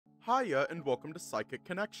Hiya and welcome to Psychic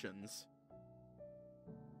Connections.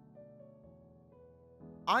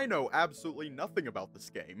 I know absolutely nothing about this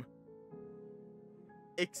game,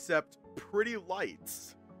 except pretty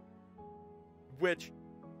lights, which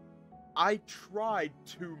I tried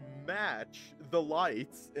to match the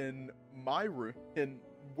lights in my room, in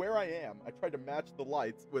where I am. I tried to match the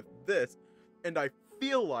lights with this, and I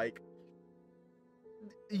feel like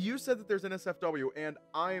you said that there's an SFW, and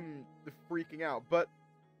I'm freaking out, but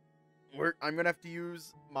I'm gonna have to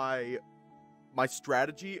use my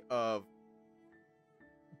strategy of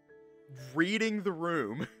reading the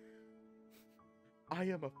room. I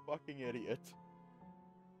am a fucking idiot.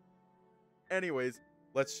 Anyways,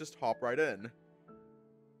 let's just hop right in.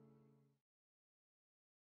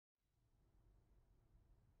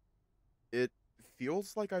 It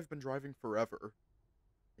feels like I've been driving forever.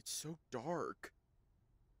 It's so dark.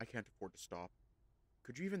 I can't afford to stop.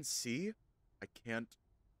 Could you even see? I can't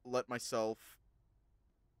let myself...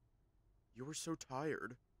 You were so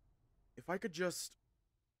tired. If I could just...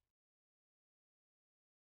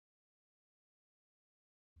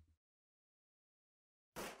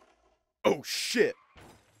 Oh, shit!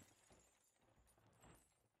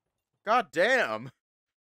 God damn!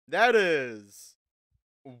 That is...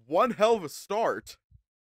 one hell of a start.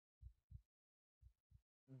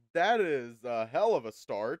 That is a hell of a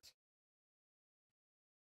start.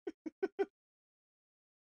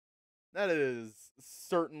 That is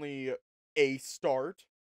certainly a start.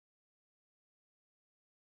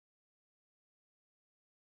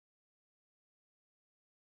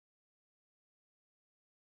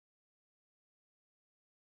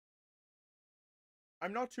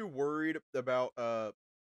 I'm not too worried about the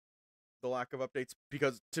lack of updates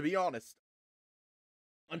because, to be honest,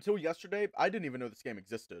 until yesterday, I didn't even know this game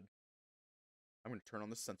existed. I'm going to turn on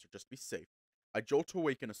the sensor just to be safe. I jolt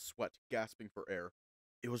awake in a sweat, gasping for air.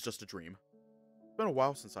 It was just a dream. It's been a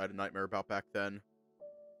while since I had a nightmare about back then.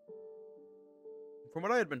 From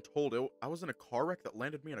what I had been told, I was in a car wreck that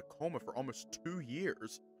landed me in a coma for almost 2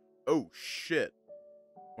 years. Oh shit.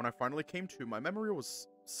 When I finally came to, my memory was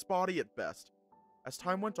spotty at best. As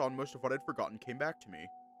time went on, most of what I'd forgotten came back to me.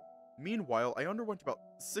 Meanwhile, I underwent about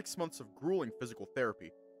 6 months of grueling physical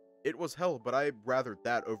therapy. It was hell, but I rathered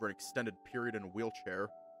that over an extended period in a wheelchair.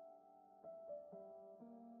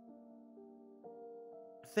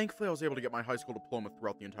 Thankfully, I was able to get my high school diploma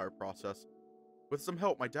throughout the entire process. With some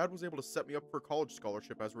help, my dad was able to set me up for a college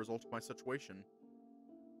scholarship as a result of my situation.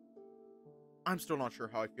 I'm still not sure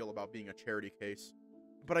how I feel about being a charity case,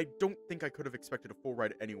 but I don't think I could have expected a full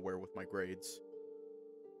ride anywhere with my grades.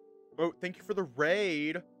 Oh, thank you for the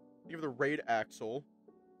raid! Thank you for the raid, Axel.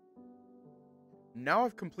 Now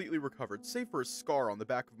I've completely recovered, save for a scar on the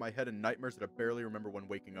back of my head and nightmares that I barely remember when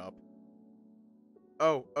waking up.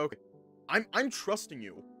 Oh, okay. I'm trusting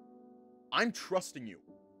you. I'm trusting you.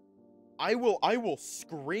 I will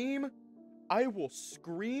scream. I will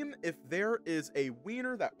scream if there is a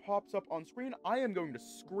wiener that pops up on screen. I am going to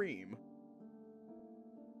scream.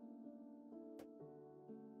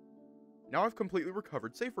 Now I've completely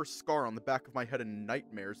recovered, save for a scar on the back of my head and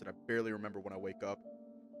nightmares that I barely remember when I wake up.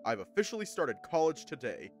 I've officially started college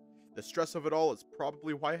today. The stress of it all is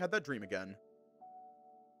probably why I had that dream again.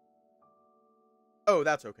 Oh,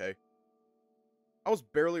 that's okay. I was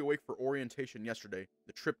barely awake for orientation yesterday.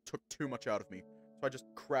 The trip took too much out of me, so I just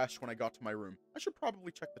crashed when I got to my room. I should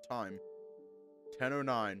probably check the time.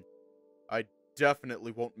 10:09. I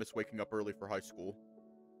definitely won't miss waking up early for high school.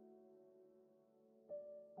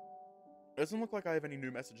 It doesn't look like I have any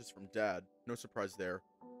new messages from Dad. No surprise there.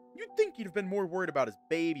 You'd think he'd have been more worried about his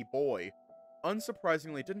baby boy.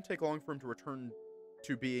 Unsurprisingly, it didn't take long for him to return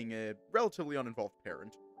to being a relatively uninvolved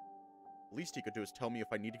parent. Least he could do is tell me if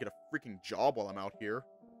I need to get a freaking job while I'm out here.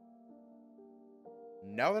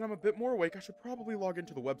 Now that I'm a bit more awake, I should probably log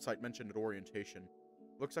into the website mentioned at orientation.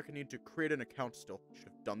 Looks like I need to create an account still.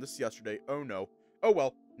 Should have done this yesterday. Oh no. Oh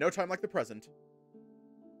well, no time like the present.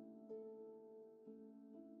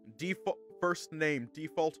 First name,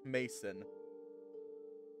 Default Mason.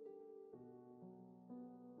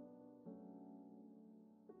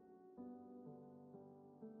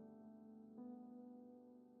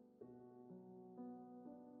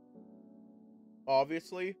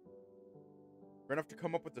 Obviously, we're gonna have to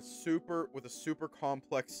come up with a super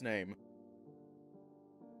complex name.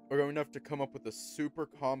 We're going to have to come up with a super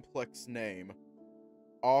complex name.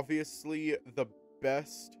 Obviously, the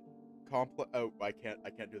best oh, I can't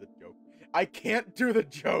do the joke. I can't do the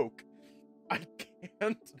joke. I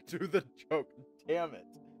can't do the joke. Damn it.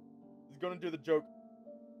 He's gonna do the joke.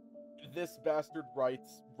 This bastard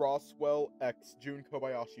writes Roswell X Jun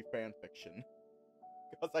Kobayashi fanfiction.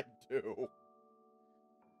 Because I do.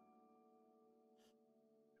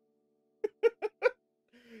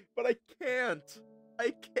 But I can't.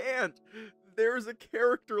 I can't. There's a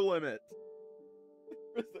character limit.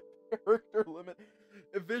 There's a character limit.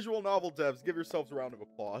 Visual novel devs, give yourselves a round of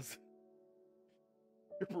applause.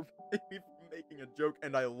 You're preventing me from making a joke,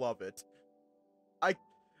 and I love it. I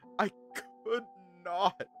could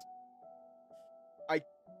not.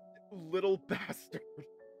 Little bastard.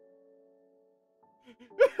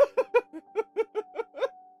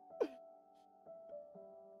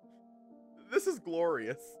 This is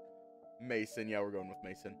glorious. Mason, yeah, we're going with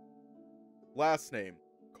Mason. Last name,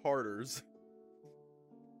 Carters.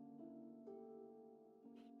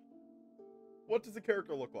 What does the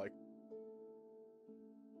character look like?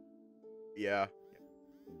 Yeah.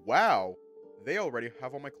 Wow. They already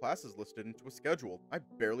have all my classes listed into a schedule. I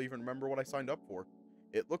barely even remember what I signed up for.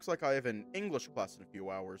 It looks like I have an English class in a few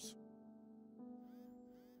hours.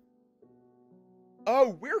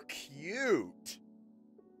 Oh, we're cute.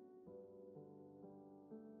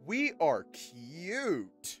 We are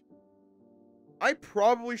cute. I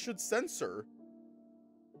probably should censor.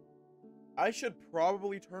 I should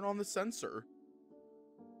probably turn on the censor.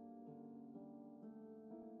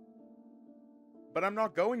 But I'm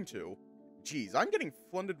not going to. Jeez, I'm getting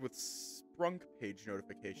flooded with Sprunk page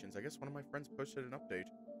notifications. I guess one of my friends posted an update.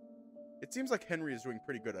 It seems like Henry is doing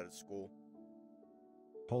pretty good at his school.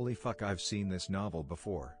 Holy fuck, I've seen this novel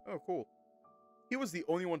before. Oh, cool. He was the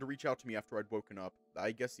only one to reach out to me after I'd woken up.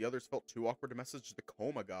 I guess the others felt too awkward to message the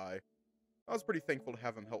coma guy. I was pretty thankful to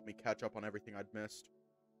have him help me catch up on everything I'd missed.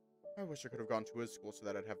 I wish I could have gone to his school so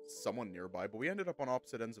that I'd have someone nearby, but we ended up on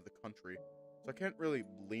opposite ends of the country, so I can't really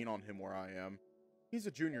lean on him where I am. He's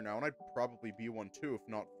a junior now, and I'd probably be one too if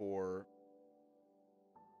not for...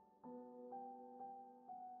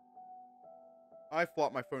 I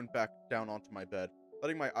flopped my phone back down onto my bed,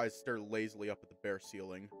 letting my eyes stare lazily up at the bare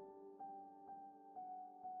ceiling.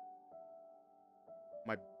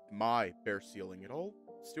 My bare ceiling. It all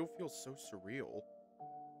still feels so surreal.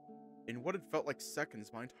 In what had felt like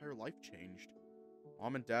seconds, my entire life changed.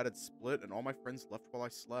 Mom and Dad had split, and all my friends left while I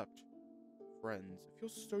slept. Friends. It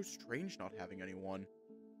feels so strange not having anyone.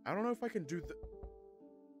 I don't know if I can do the...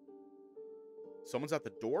 Someone's at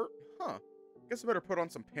the door? Huh. Guess I better put on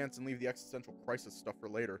some pants and leave the existential crisis stuff for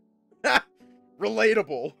later. Ha!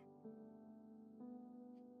 Relatable!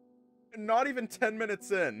 Not even 10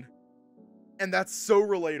 minutes in. And that's so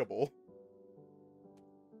relatable.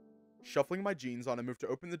 Shuffling my jeans on, I moved to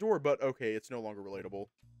open the door, but okay, it's no longer relatable.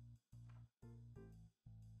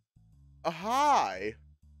 Hi!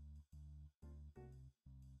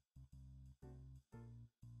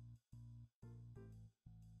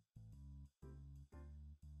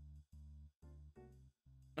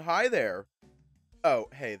 Hi there. Oh,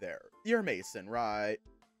 hey there. You're Mason, right?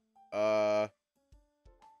 Can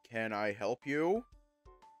I help you?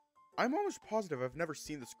 I'm almost positive I've never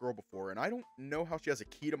seen this girl before, and I don't know how she has a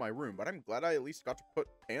key to my room, but I'm glad I at least got to put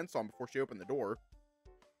pants on before she opened the door.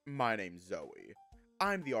 My name's Zoe.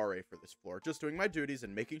 I'm the RA for this floor, just doing my duties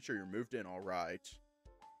and making sure you're moved in all right.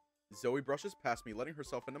 Zoe brushes past me, letting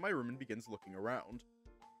herself into my room and begins looking around.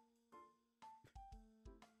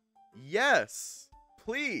 Yes!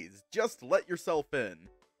 Please, just let yourself in.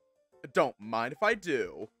 Don't mind if I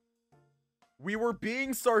do. We were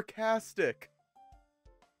being sarcastic.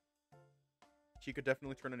 She could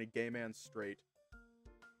definitely turn any gay man straight.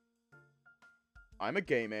 I'm a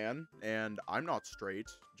gay man, and I'm not straight,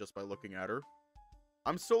 just by looking at her.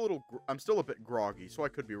 I'm still a bit groggy, so I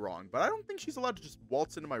could be wrong, but I don't think she's allowed to just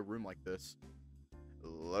waltz into my room like this.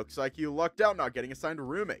 Looks like you lucked out not getting assigned a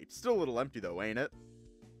roommate. Still a little empty though, ain't it?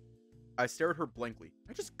 I stare at her blankly.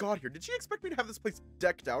 I just got here. Did she expect me to have this place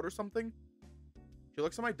decked out or something? She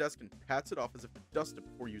looks at my desk and pats it off as if to dust it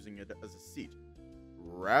before using it as a seat,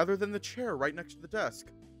 rather than the chair right next to the desk.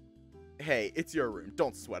 Hey, it's your room.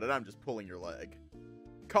 Don't sweat it. I'm just pulling your leg.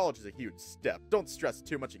 College is a huge step. Don't stress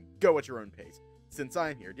too much and go at your own pace. Since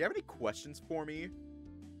I'm here, do you have any questions for me?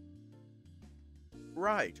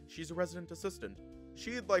 Right. She's a resident assistant.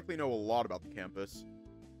 She'd likely know a lot about the campus.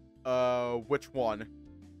 Which one?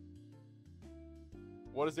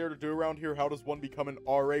 What is there to do around here? How does one become an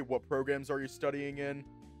RA? What programs are you studying in?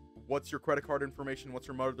 What's your credit card information? What's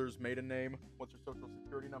your mother's maiden name? What's your social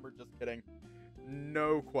security number? Just kidding.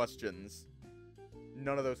 No questions.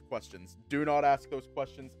 None of those questions. Do not ask those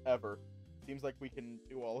questions ever. Seems like we can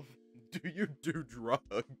do all of them. Do you do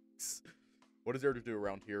drugs? What is there to do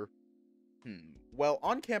around here? Well,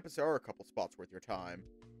 on campus there are a couple spots worth your time.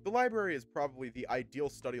 The library is probably the ideal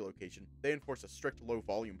study location. They enforce a strict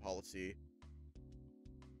low-volume policy.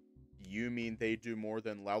 You mean they do more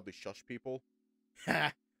than loudly shush people?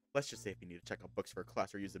 Ha! Let's just say if you need to check out books for a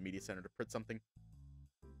class or use the media center to print something.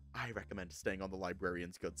 I recommend staying on the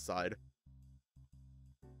librarian's good side.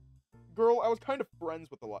 Girl, I was kind of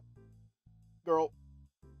friends with the Girl,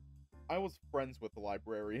 I was friends with the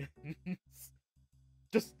librarians.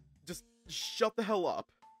 Just shut the hell up.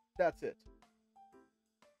 That's it.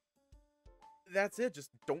 That's it,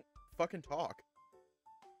 just don't fucking talk.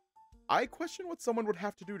 I question what someone would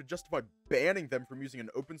have to do to justify banning them from using an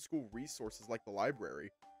open school resources like the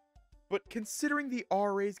library. But considering the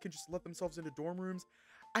RAs can just let themselves into dorm rooms,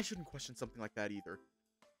 I shouldn't question something like that either.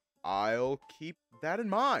 I'll keep that in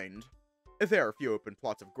mind. There are a few open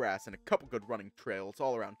plots of grass and a couple good running trails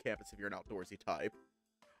all around campus if you're an outdoorsy type.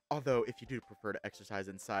 Although, if you do prefer to exercise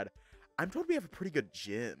inside, I'm told we have a pretty good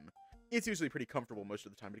gym. It's usually pretty comfortable most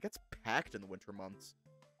of the time, but it gets packed in the winter months.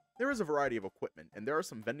 There is a variety of equipment, and there are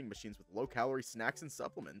some vending machines with low-calorie snacks and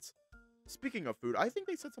supplements. Speaking of food, I think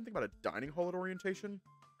they said something about a dining hall at orientation.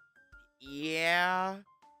 Yeah.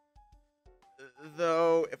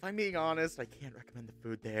 Though, if I'm being honest, I can't recommend the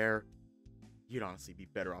food there. You'd honestly be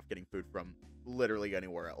better off getting food from literally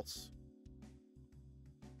anywhere else.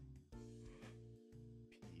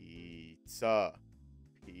 Pizza.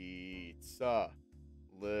 Pizza.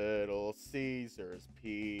 Little Caesars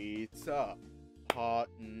pizza. Hot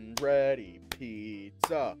and ready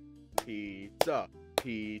pizza. Pizza.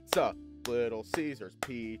 Pizza. Little Caesars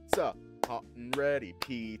pizza. Hot and ready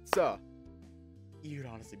pizza. You'd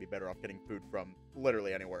honestly be better off getting food from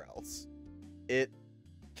literally anywhere else. It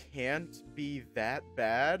can't be that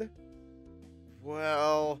bad?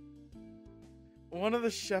 Well, one of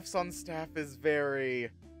the chefs on staff is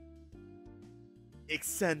very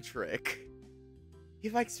eccentric. He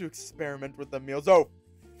likes to experiment with the meals. Oh,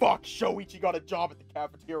 fuck! Shoichi got a job at the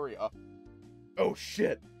cafeteria. Oh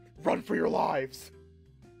shit! Run for your lives!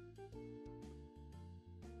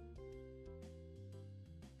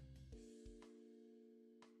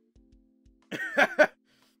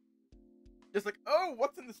 Just like, oh,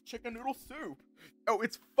 what's in this chicken noodle soup? Oh,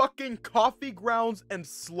 it's fucking coffee grounds and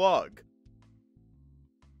slug.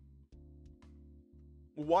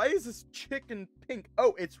 Why is this chicken pink?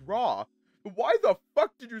 Oh, it's raw. Why the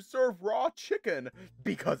fuck did you serve raw chicken?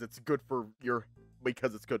 Because it's good for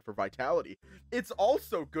vitality. It's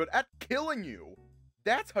also good at killing you.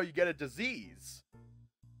 That's how you get a disease.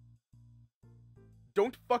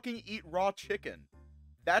 Don't fucking eat raw chicken.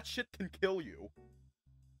 That shit can kill you.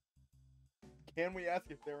 Can we ask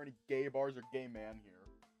if there are any gay bars or gay man here?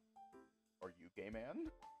 Are you gay man?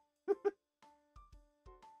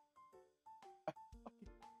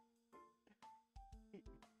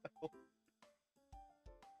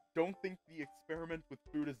 Don't think the experiment with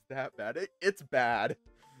food is that bad. It's bad.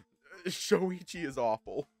 Shoichi is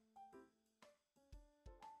awful.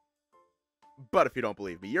 But if you don't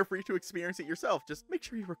believe me, you're free to experience it yourself. Just make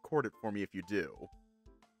sure you record it for me if you do.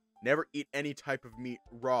 Never eat any type of meat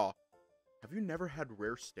raw. Have you never had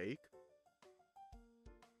rare steak?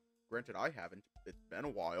 Granted, I haven't. It's been a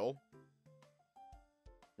while.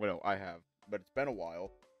 Well, no, I have, but it's been a while.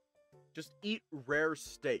 Just eat rare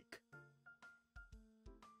steak.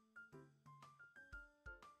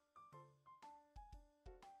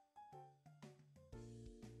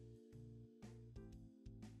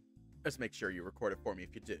 Just make sure you record it for me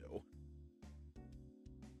if you do.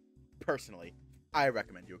 Personally, I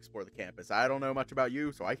recommend you explore the campus. I don't know much about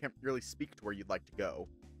you, so I can't really speak to where you'd like to go.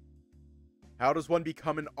 How does one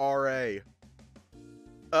become an RA?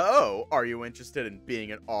 Oh, are you interested in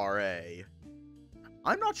being an RA?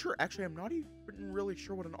 I'm not sure. Actually, I'm not even really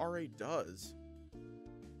sure what an RA does.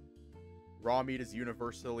 Raw meat is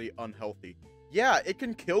universally unhealthy. Yeah, it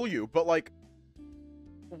can kill you, but like,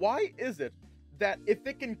 why is it that if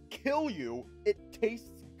it can kill you, it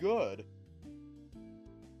tastes good?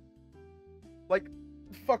 Like,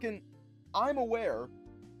 fucking, I'm aware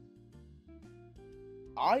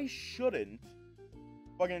I shouldn't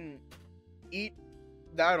fucking eat,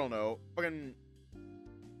 I don't know, fucking,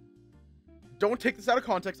 don't take this out of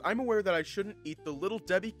context. I'm aware that I shouldn't eat the Little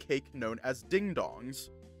Debbie cake known as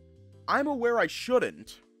ding-dongs. I'm aware I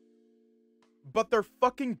shouldn't, but they're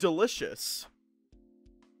fucking delicious.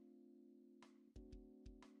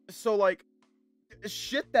 So, like,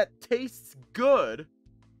 shit that tastes good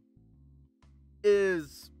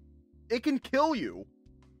it can kill you.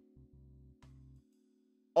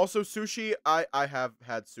 Also, sushi, I have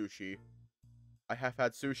had sushi. I have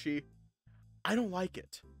had sushi. I don't like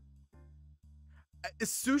it.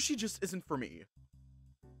 Sushi just isn't for me.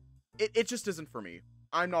 It just isn't for me.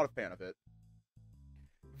 I'm not a fan of it.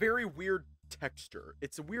 Very weird texture.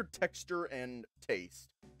 It's a weird texture and taste.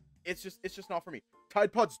 It's just not for me.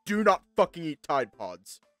 Tide Pods, do not fucking eat Tide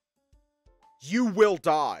Pods. You will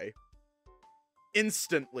die.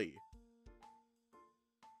 Instantly.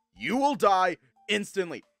 You will die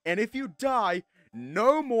instantly. And if you die,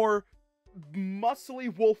 no more muscly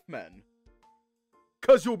wolfmen.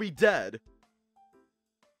 'Cause you'll be dead.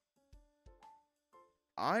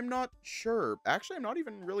 I'm not sure. Actually, I'm not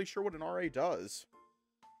even really sure what an RA does.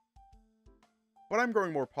 But I'm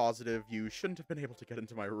growing more positive. You shouldn't have been able to get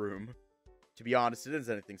into my room. To be honest, it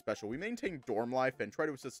isn't anything special. We maintain dorm life and try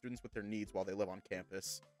to assist students with their needs while they live on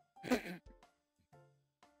campus.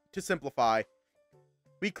 To simplify,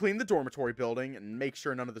 we clean the dormitory building and make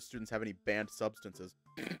sure none of the students have any banned substances.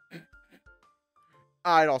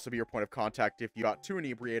 I'd also be your point of contact if you got too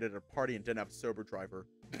inebriated at a party and didn't have a sober driver.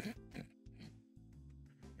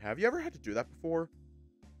 Have you ever had to do that before?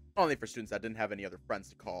 Only for students that didn't have any other friends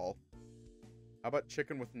to call. How about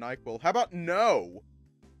chicken with NyQuil? How about no?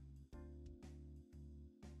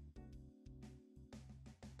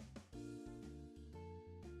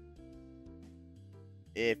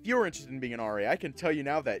 If you're interested in being an RA, I can tell you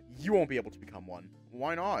now that you won't be able to become one.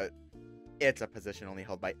 Why not? It's a position only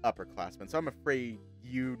held by upperclassmen, so I'm afraid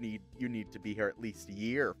you need to be here at least a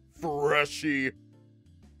year. Freshie!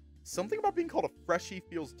 Something about being called a freshie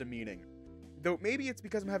feels demeaning. Though maybe it's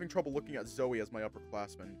because I'm having trouble looking at Zoe as my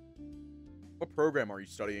upperclassman. What program are you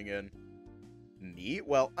studying in? Me?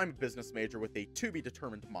 Well, I'm a business major with a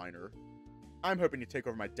to-be-determined minor. I'm hoping to take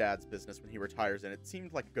over my dad's business when he retires, and it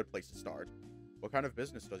seemed like a good place to start. What kind of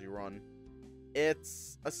business does he run?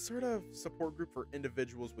 It's a sort of support group for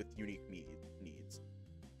individuals with unique needs.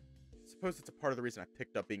 I suppose it's a part of the reason I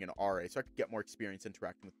picked up being an RA, so I could get more experience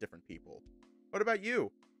interacting with different people. What about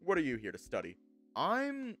you? What are you here to study?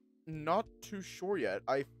 I'm not too sure yet.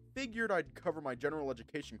 I figured I'd cover my general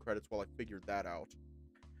education credits while I figured that out.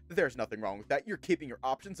 There's nothing wrong with that. You're keeping your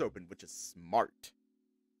options open, which is smart.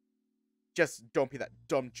 Just don't be that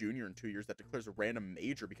dumb junior in 2 years that declares a random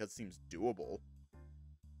major because it seems doable.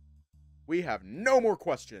 We have no more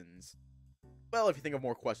questions. Well, if you think of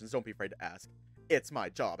more questions, don't be afraid to ask. It's my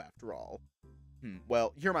job, after all.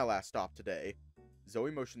 Well, you're my last stop today.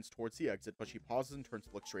 Zoe motions towards the exit, but she pauses and turns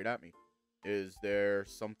to look straight at me. Is there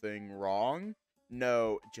something wrong?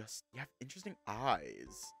 No, just you have interesting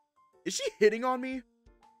eyes. Is she hitting on me?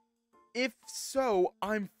 If so,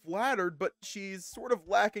 I'm flattered, but she's sort of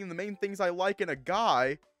lacking the main things I like in a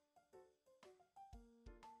guy.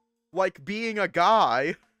 Like being a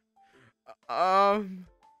guy.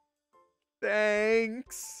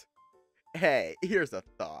 Thanks. Hey, here's a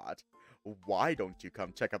thought. Why don't you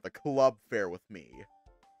come check out the club fair with me?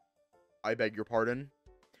 I beg your pardon?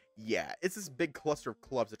 Yeah, it's this big cluster of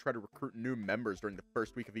clubs that try to recruit new members during the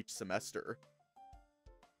first week of each semester.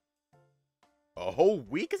 A whole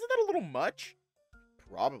week? Isn't that a little much?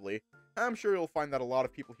 Probably. I'm sure you'll find that a lot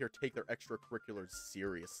of people here take their extracurriculars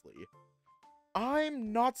seriously.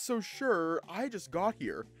 I'm not so sure. I just got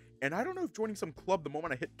here, and I don't know if joining some club the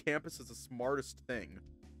moment I hit campus is the smartest thing.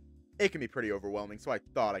 It can be pretty overwhelming, so I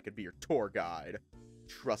thought I could be your tour guide.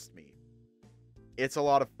 Trust me. It's a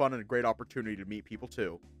lot of fun and a great opportunity to meet people,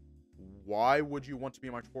 too. Why would you want to be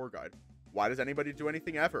my tour guide? Why does anybody do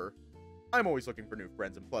anything ever? I'm always looking for new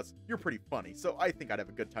friends, and plus, you're pretty funny, so I think I'd have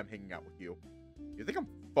a good time hanging out with you. You think I'm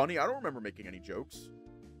funny? I don't remember making any jokes.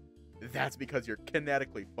 That's because you're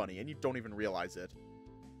kinetically funny, and you don't even realize it.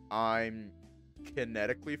 I'm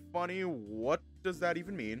kinetically funny? What does that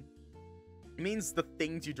even mean? It means the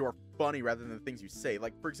things you do are funny rather than the things you say.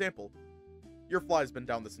 Like, for example, your fly's been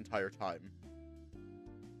down this entire time.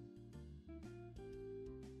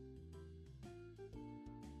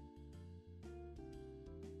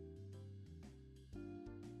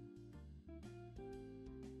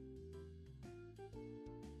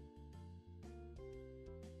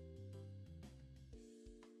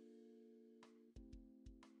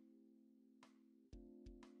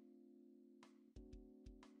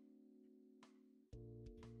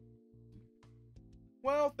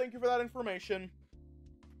 Well, thank you for that information.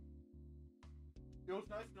 It was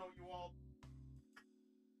nice knowing you all.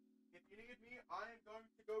 If you need me, I am going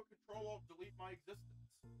to go Control-Alt-Delete my existence.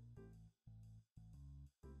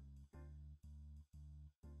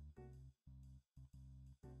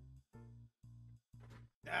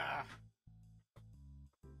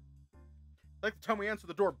 Like the time we answered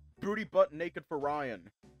the door, booty butt naked for Ryan.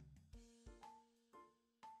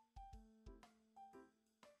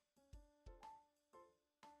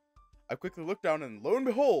 I quickly looked down and lo and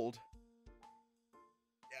behold,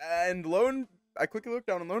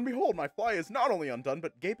 my fly is not only undone,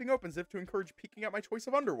 but gaping open as if to encourage peeking at my choice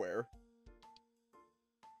of underwear.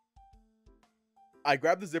 I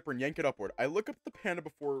grab the zipper and yank it upward. I look up at the panda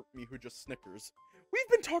before me who just snickers. We've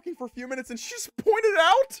been talking for a few minutes and she's pointed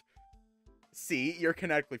out? See, you're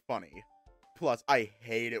kinetically funny. Plus, I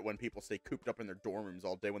hate it when people stay cooped up in their dorm rooms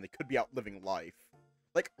all day when they could be out living life.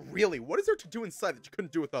 Like, really, what is there to do inside that you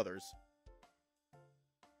couldn't do with others?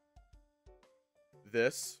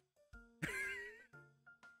 This.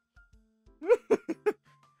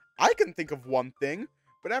 I can think of one thing,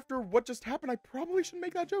 but after what just happened, I probably shouldn't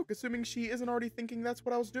make that joke, assuming she isn't already thinking that's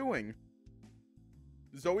what I was doing.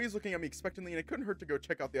 Zoe is looking at me expectantly, and it couldn't hurt to go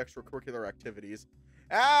check out the extracurricular activities.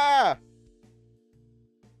 Ah!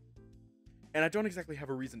 And I don't exactly have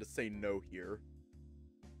a reason to say no here.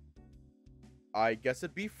 I guess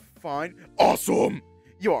it'd be fine. Awesome!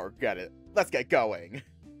 You're get it. Let's get going.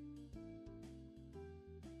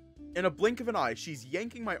 In a blink of an eye, she's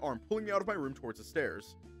yanking my arm, pulling me out of my room towards the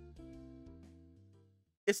stairs.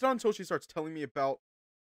 It's not until she starts telling me about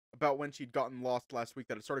when she'd gotten lost last week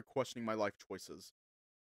that I started questioning my life choices.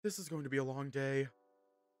 This is going to be a long day.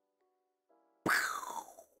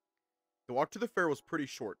 The walk to the fair was pretty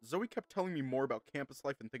short. Zoe kept telling me more about campus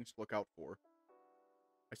life and things to look out for.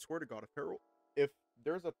 I swear to God, if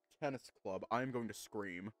there's a tennis club, I'm going to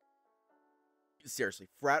scream. Seriously,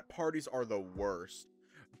 frat parties are the worst.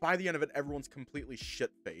 By the end of it, everyone's completely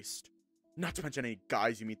shit-faced. Not to mention any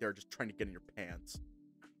guys you meet there are just trying to get in your pants.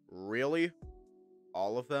 Really?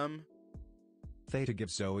 All of them? Theta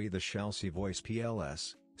gives Zoe the Chelsea voice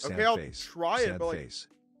PLS. Sad Okay, I'll face. try it, Sad but like, face.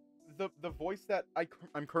 the voice that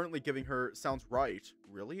I'm currently giving her sounds right.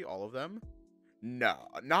 Really? All of them? No,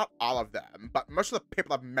 not all of them, but most of the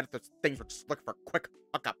people I've met at those things were just looking for a quick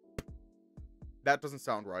hookup. That doesn't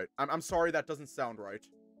sound right. I'm sorry, that doesn't sound right.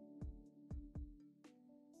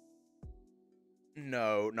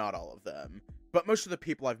 No, not all of them. But most of the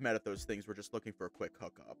people I've met at those things were just looking for a quick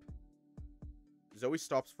hookup. Zoe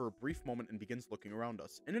stops for a brief moment and begins looking around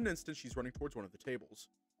us. In an instant, she's running towards one of the tables.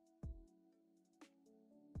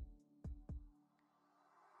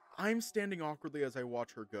 I'm standing awkwardly as I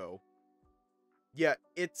watch her go. Yeah,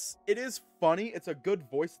 it is funny. It's a good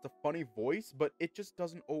voice. It's a funny voice, but it just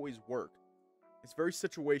doesn't always work. It's very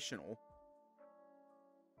situational.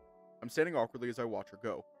 I'm standing awkwardly as I watch her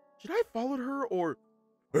go. Should I have followed her, or...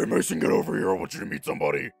 Hey, Mason, get over here. I want you to meet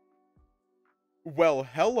somebody. Well,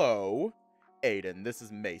 hello. Aiden, this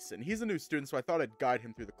is Mason. He's a new student, so I thought I'd guide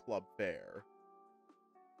him through the club fair.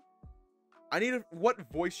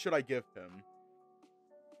 What voice should I give him?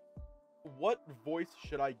 What voice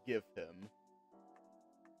should I give him?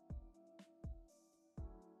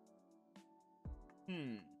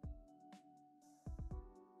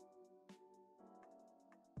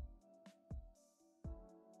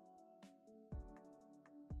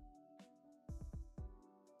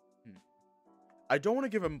 I don't want to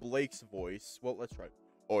give him Blake's voice. Well, let's try.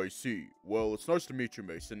 I see. Well, it's nice to meet you,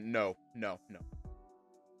 Mason. No. Not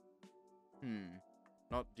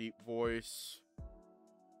deep voice.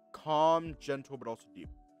 Calm, gentle, but also deep.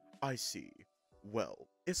 I see. Well,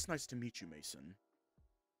 it's nice to meet you, Mason.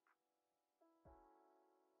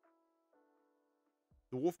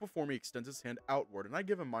 The wolf before me extends his hand outward, and I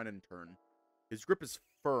give him mine in turn. His grip is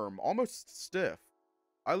firm, almost stiff.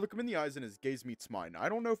 I look him in the eyes and his gaze meets mine. I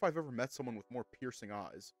don't know if I've ever met someone with more piercing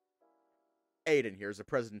eyes. Aiden here is the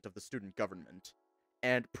president of the student government,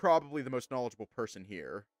 and probably the most knowledgeable person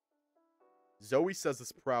here. Zoe says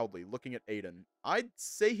this proudly, looking at Aiden. I'd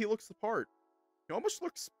say he looks the part. He almost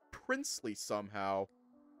looks princely somehow.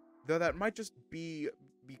 Though that might just be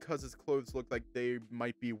because his clothes look like they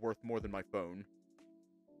might be worth more than my phone.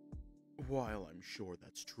 While I'm sure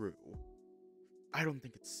that's true, I don't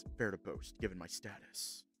think it's fair to boast, given my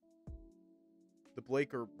status. The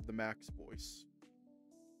Blake or the Max voice.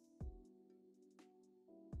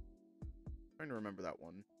 Trying to remember that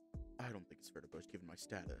one. I don't think it's fair to boast, given my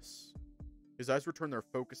status. His eyes return their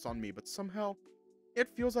focus on me, but somehow, it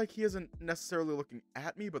feels like he isn't necessarily looking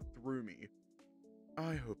at me, but through me.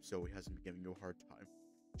 I hope Zoe hasn't been giving you a hard time.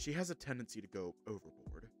 She has a tendency to go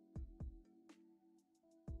overboard.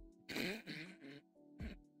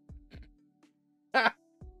 Ha!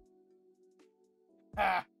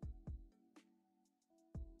 Ha!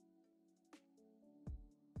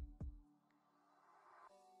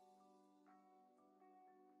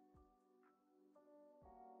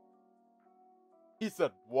 He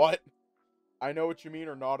said, what? I know what you mean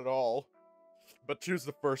or not at all. But choose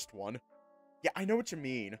the first one. Yeah, I know what you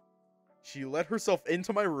mean. She let herself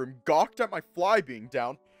into my room, gawked at my fly being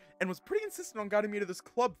down, and was pretty insistent on guiding me to this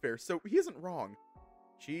club fair, so he isn't wrong.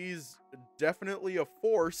 She's definitely a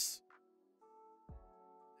force.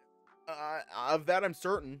 Of that I'm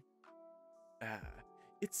certain.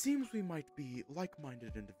 It seems we might be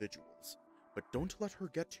like-minded individuals, but don't let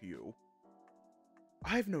her get to you.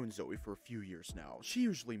 I've known Zoe for a few years now. She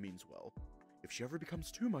usually means well. If she ever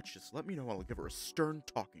becomes too much, just let me know and I'll give her a stern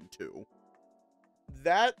talking to.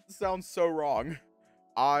 That sounds so wrong.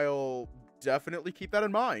 I'll definitely keep that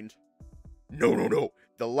in mind. No, no, no.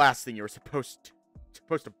 The last thing you were supposed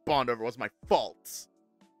to bond over was my faults.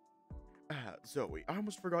 Zoe, I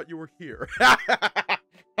almost forgot you were here.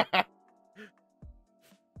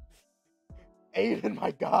 Aiden,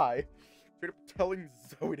 my guy. Straight up telling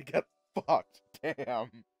Zoe to get fucked. Damn.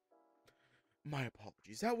 My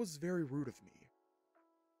apologies. That was very rude of me.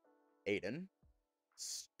 Aiden,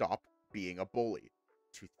 stop being a bully.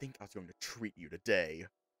 To think I was going to treat you today.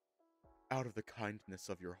 Out of the kindness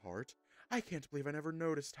of your heart, I can't believe I never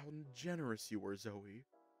noticed how generous you were, Zoe.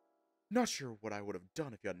 Not sure what I would have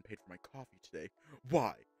done if you hadn't paid for my coffee today.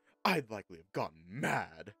 Why? I'd likely have gotten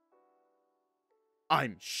mad.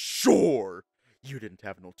 I'm sure you didn't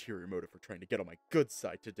have an ulterior motive for trying to get on my good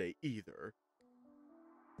side today either.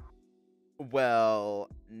 Well,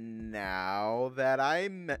 now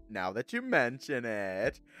that you mention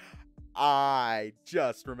it, I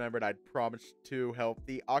just remembered I'd promised to help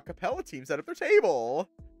the a cappella team set up their table.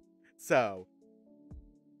 So,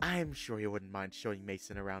 I'm sure you wouldn't mind showing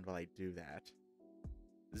Mason around while I do that.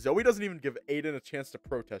 Zoe doesn't even give Aiden a chance to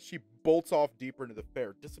protest. She bolts off deeper into the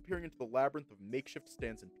fair, disappearing into the labyrinth of makeshift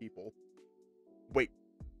stands and people. Wait.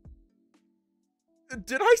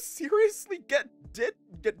 Did I seriously get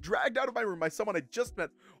dragged out of my room by someone I just met,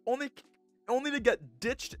 only to get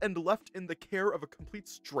ditched and left in the care of a complete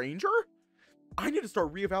stranger? I need to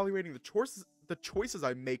start reevaluating the choices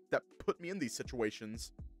I make that put me in these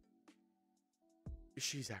situations.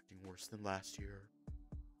 She's acting worse than last year.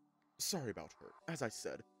 Sorry about her. As I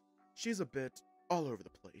said, she's a bit all over the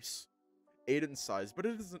place. Aiden sighs, but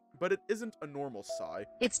it isn't a normal sigh.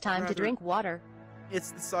 It's time to drink water.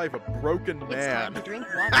 It's the sigh of a broken man. It's time to drink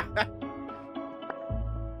water.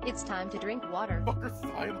 It's time to drink water. Fucker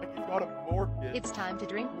sighed like he's got a mortgage. It's time to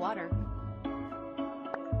drink water.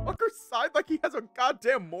 Fucker sighed like he has a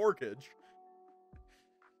goddamn mortgage.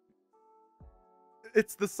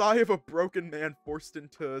 It's the sigh of a broken man forced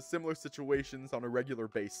into similar situations on a regular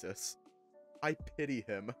basis. I pity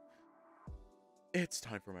him. It's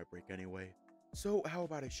time for my break anyway. So how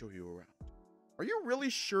about I show you around? Are you really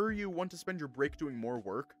sure you want to spend your break doing more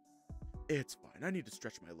work? It's fine, I need to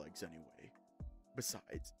stretch my legs anyway.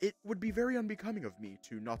 Besides, it would be very unbecoming of me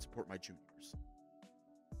to not support my juniors.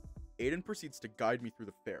 Aiden proceeds to guide me through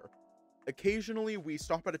the fair. Occasionally, we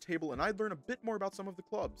stop at a table and I'd learn a bit more about some of the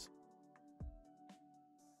clubs.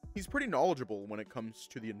 He's pretty knowledgeable when it comes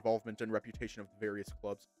to the involvement and reputation of the various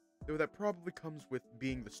clubs, though that probably comes with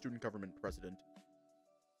being the student government president.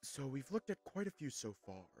 So we've looked at quite a few so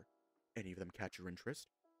far. Any of them catch your interest?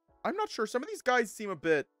 I'm not sure. Some of these guys seem a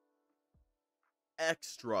bit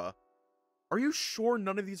extra. Are you sure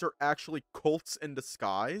none of these are actually cults in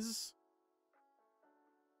disguise?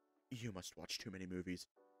 You must watch too many movies.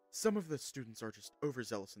 Some of the students are just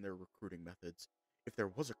overzealous in their recruiting methods. If there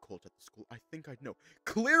was a cult at the school, I think I'd know.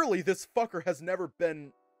 Clearly, this fucker has never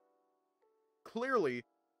been... Clearly,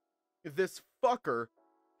 this fucker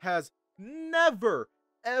has never,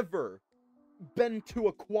 ever been to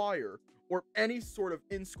a choir or any sort of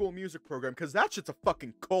in-school music program, because that shit's a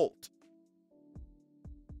fucking cult.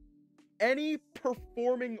 Any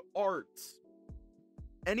performing arts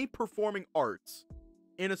in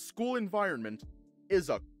a school environment is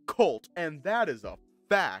a cult, and that is a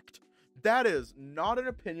fact. That is not an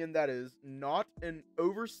opinion. That is not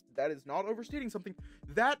overstating something.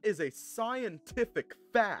 That is a scientific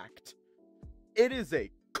fact. It is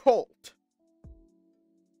a cult.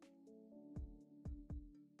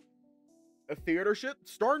 A theater shit?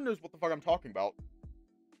 Star knows what the fuck I'm talking about.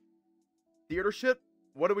 Theater shit?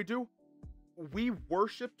 What do? We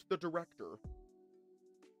worshipped the director.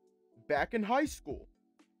 Back in high school.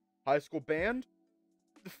 High school band?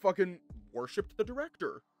 Fucking worshipped the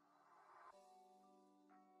director.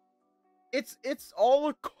 It's all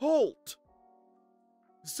a cult.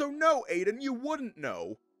 So no, Aiden, you wouldn't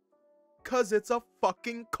know. 'Cause it's a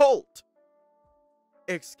fucking cult.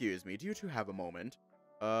 Excuse me, do you two have a moment?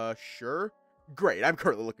 Sure. Great, I'm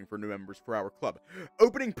currently looking for new members for our club.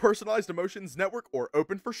 Opening Personalized Emotions Network, or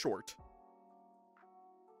Open for short.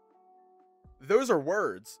 Those are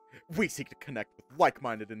words. We seek to connect with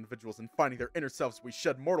like-minded individuals, and finding their inner selves, we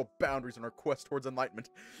shed mortal boundaries in our quest towards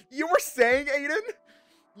enlightenment. You were saying, Aiden?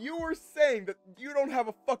 You were saying that you don't have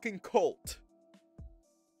a fucking cult.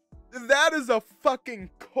 That is a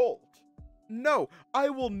fucking cult. No, I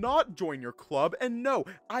will not join your club, and no,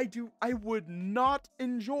 I would not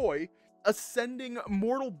enjoy ascending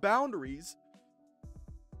mortal boundaries.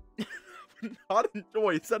 I would not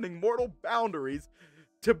enjoy ascending mortal boundaries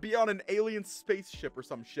to be on an alien spaceship or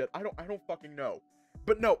some shit. I don't fucking know.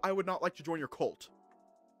 But no, I would not like to join your cult.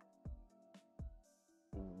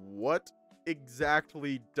 What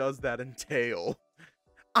exactly does that entail?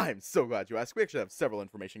 I'm so glad you asked. We actually have several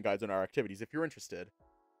information guides on our activities if you're interested.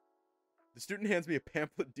 The student hands me a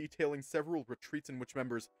pamphlet detailing several retreats in which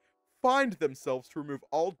members find themselves to remove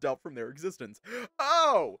all doubt from their existence.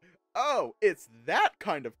 Oh! Oh, it's that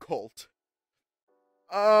kind of cult.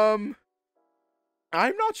 I'm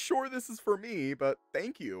not sure this is for me, but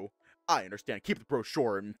thank you. I understand. Keep the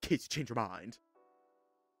brochure in case you change your mind.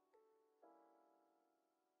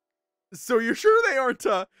 So you're sure they aren't,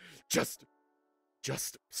 just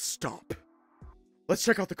stop. Let's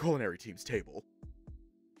check out the culinary team's table.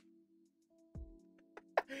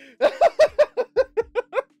 Even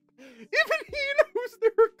he knows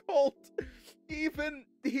they're a cult. Even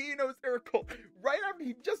he knows they're a cult. Right after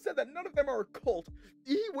he just said that none of them are a cult,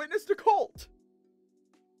 he witnessed a cult.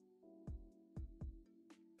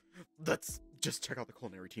 Let's just check out the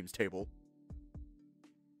culinary team's table.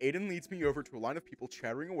 Aiden leads me over to a line of people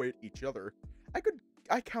chattering away at each other.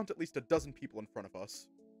 I count at least a dozen people in front of us.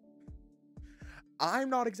 I'm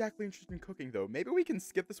not exactly interested in cooking, though. Maybe we can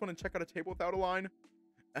skip this one and check out a table without a line?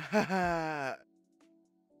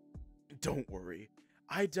 Don't worry.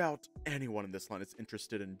 I doubt anyone in this line is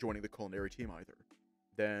interested in joining the culinary team either.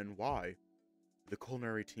 Then why? The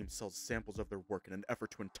culinary team sells samples of their work in an effort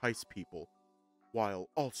to entice people, while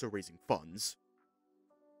also raising funds.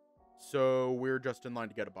 So we're just in line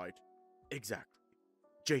to get a bite. Exactly.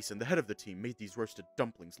 Jason, the head of the team, made these roasted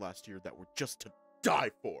dumplings last year that were just to die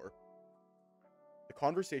for. The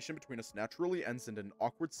conversation between us naturally ends and an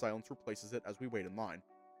awkward silence replaces it as we wait in line.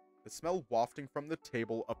 The smell wafting from the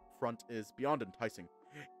table up front is beyond enticing.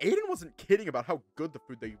 Aiden wasn't kidding about how good the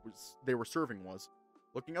food they were serving was.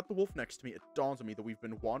 Looking at the wolf next to me, it dawns on me that we've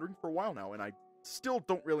been wandering for a while now, and I still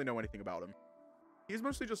don't really know anything about him. He's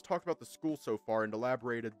mostly just talked about the school so far and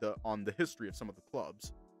elaborated on the history of some of the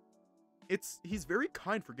clubs. He's very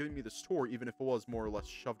kind for giving me this tour, even if it was more or less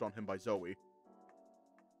shoved on him by Zoe.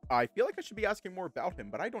 I feel like I should be asking more about him,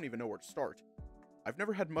 but I don't even know where to start. I've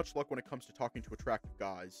never had much luck when it comes to talking to attractive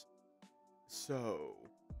guys. So,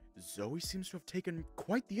 Zoe seems to have taken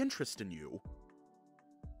quite the interest in you.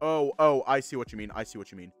 Oh, I see what you mean,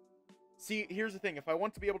 See, here's the thing, if I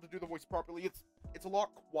want to be able to do the voice properly, it's a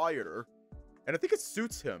lot quieter. And I think it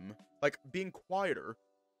suits him, like, being quieter.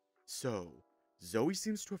 So, Zoe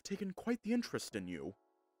seems to have taken quite the interest in you.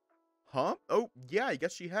 Huh? Oh, yeah, I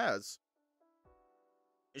guess she has.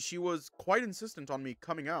 She was quite insistent on me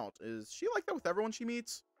coming out. Is she like that with everyone she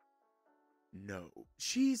meets? No,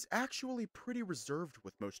 she's actually pretty reserved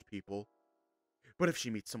with most people. But if she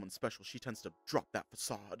meets someone special, she tends to drop that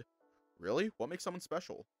facade. Really? What makes someone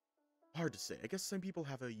special? Hard to say. I guess some people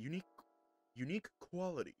have a unique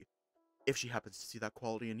quality. If she happens to see that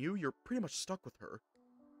quality in you, you're pretty much stuck with her.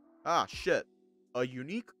 Ah, shit. A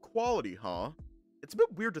unique quality, huh? It's a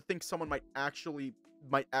bit weird to think someone might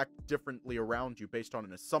act differently around you based on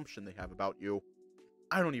an assumption they have about you.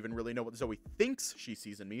 I don't even really know what Zoe thinks she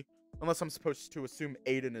sees in me, unless I'm supposed to assume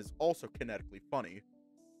Aiden is also kinetically funny.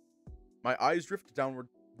 My eyes drift downward.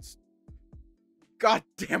 God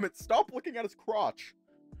damn it, stop looking at his crotch!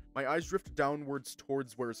 My eyes drift downwards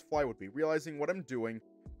towards where his fly would be. Realizing what I'm doing,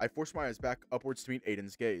 I force my eyes back upwards to meet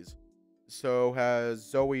Aiden's gaze. So, has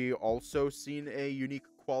Zoe also seen a unique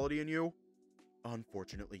quality in you?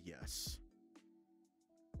 Unfortunately, yes.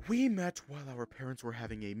 We met while our parents were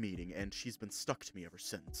having a meeting, and she's been stuck to me ever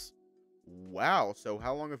since. Wow, so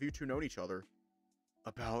how long have you two known each other?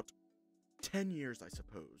 About 10 years, I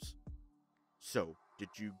suppose. So, did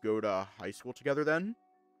you go to high school together then?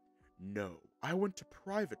 No, I went to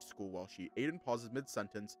private school while Aiden pauses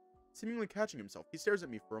mid-sentence, seemingly catching himself. He stares at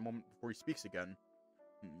me for a moment before he speaks again.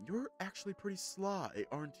 You're actually pretty sly,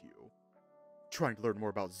 aren't you? Trying to learn more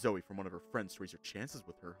about Zoe from one of her friends to raise your chances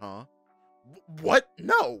with her, huh? What?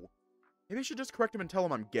 No! Maybe I should just correct him and tell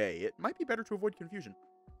him I'm gay. It might be better to avoid confusion.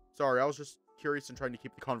 Sorry, I was just curious and trying to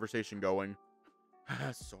keep the conversation going.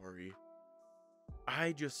 Sorry.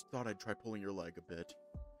 I just thought I'd try pulling your leg a bit.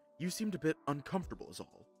 You seemed a bit uncomfortable is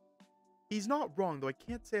all. He's not wrong, though I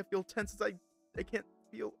can't say I feel tense as I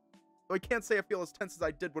can't say I feel as tense as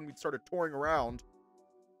I did when we started touring around.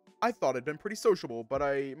 I thought I'd been pretty sociable, but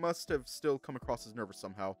I must have still come across as nervous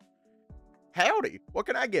somehow. Howdy, what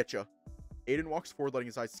can I get you? Aiden walks forward, letting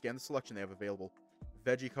his eyes scan the selection they have available.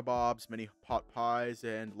 Veggie kebabs, mini pot pies,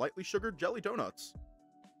 and lightly sugared jelly donuts.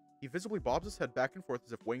 He visibly bobs his head back and forth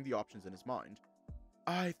as if weighing the options in his mind.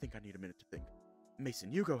 I think I need a minute to think.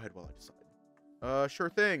 Mason, you go ahead while I decide. Sure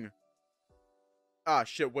thing. Ah,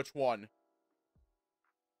 shit, which one?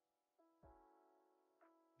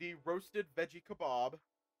 The roasted veggie kebab,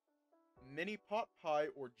 mini pot pie,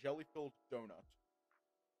 or jelly-filled donut?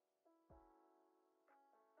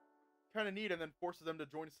 kind of neat and then forces them to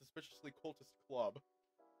join a suspiciously cultist club.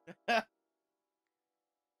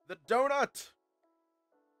 The donut!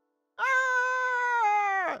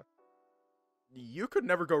 Ah! You could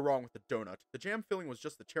never go wrong with the donut. The jam filling was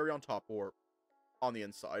just the cherry on top or on the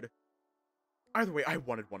inside. Either way, I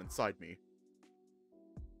wanted one inside me.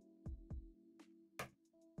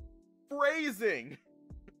 Phrasing!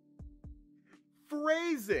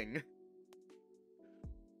 Phrasing!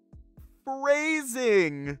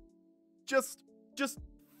 Phrasing! Just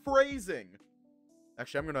phrasing.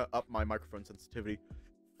 Actually, I'm gonna up my microphone sensitivity.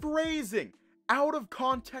 Phrasing! Out of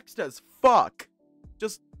context as fuck!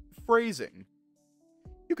 Just phrasing.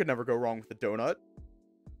 You could never go wrong with the donut.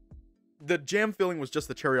 The jam filling was just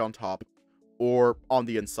the cherry on top, or on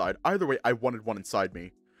the inside. Either way, I wanted one inside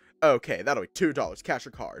me. Okay, that'll be $2, cash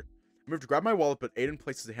or card. I moved to grab my wallet, but Aiden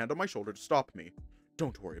places a hand on my shoulder to stop me.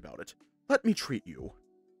 Don't worry about it. Let me treat you.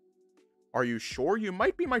 Are you sure? You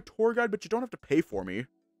might be my tour guide, but you don't have to pay for me.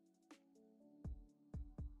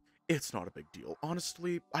 It's not a big deal.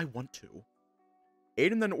 Honestly, I want to.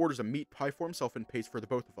 Aiden then orders a meat pie for himself and pays for the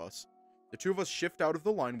both of us. The two of us shift out of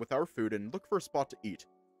the line with our food and look for a spot to eat.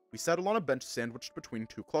 We settle on a bench sandwiched between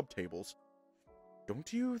two club tables.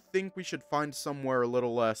 Don't you think we should find somewhere a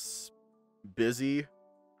little less busy?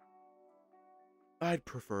 I'd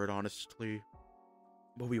prefer it, honestly.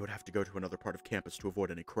 But we would have to go to another part of campus to avoid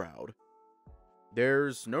any crowd.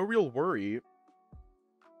 There's no real worry.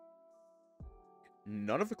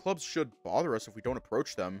 None of the clubs should bother us if we don't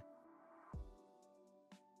approach them.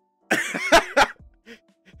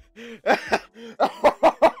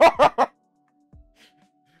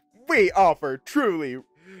 We offer truly...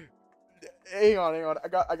 Hang on.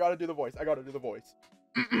 I gotta do the voice.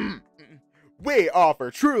 We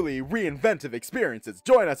offer truly reinventive experiences.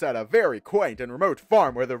 Join us at a very quaint and remote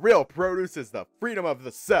farm where the real produce is the freedom of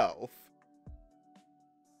the self.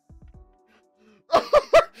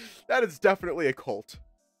 That is definitely a cult.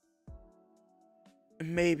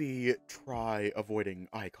 Maybe try avoiding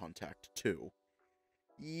eye contact, too.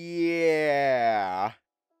 Yeah.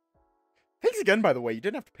 Thanks again, by the way. You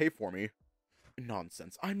didn't have to pay for me.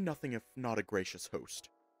 Nonsense. I'm nothing if not a gracious host.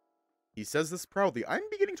 He says this proudly. I'm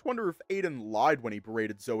beginning to wonder if Aiden lied when he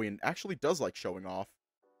berated Zoe and actually does like showing off.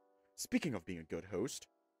 Speaking of being a good host,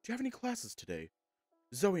 do you have any classes today?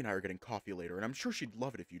 Zoe and I are getting coffee later, and I'm sure she'd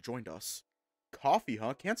love it if you joined us. Coffee,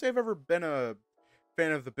 huh? Can't say I've ever been a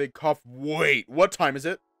fan of the big coffee. Wait, what time is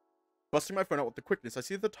it? Busting my phone out with the quickness, I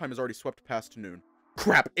see that the time has already swept past noon.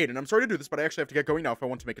 Crap, Aiden, I'm sorry to do this, but I actually have to get going now if I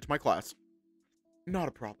want to make it to my class. Not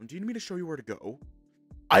a problem. Do you need me to show you where to go?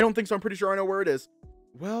 I don't think so. I'm pretty sure I know where it is.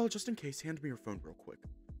 Well, just in case, hand me your phone real quick.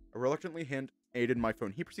 I reluctantly hand Aiden my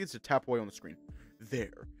phone. He proceeds to tap away on the screen.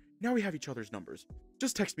 There. Now we have each other's numbers.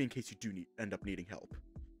 Just text me in case you do end up needing help.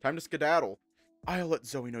 Time to skedaddle. I'll let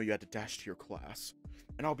Zoe know you had to dash to your class.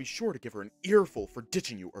 And I'll be sure to give her an earful for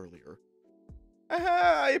ditching you earlier.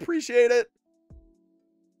 I appreciate it.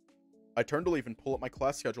 I turn to leave and pull up my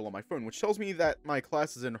class schedule on my phone, which tells me that my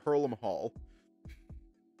class is in Hurlum Hall.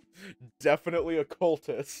 Definitely a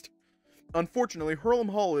cultist. Unfortunately, Hurlum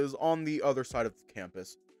Hall is on the other side of the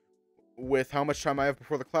campus. With how much time I have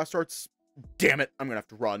before the class starts, damn it, I'm gonna have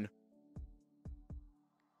to run.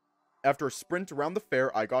 After a sprint around the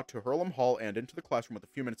fair, I got to Hurlum Hall and into the classroom with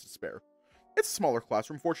a few minutes to spare. It's a smaller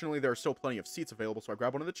classroom. Fortunately, there are still plenty of seats available, so I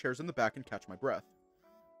grab one of the chairs in the back and catch my breath.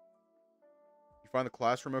 You find the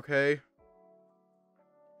classroom okay?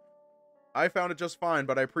 I found it just fine,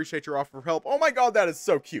 but I appreciate your offer of help. Oh my god, that is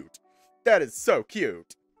so cute. That is so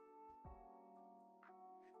cute.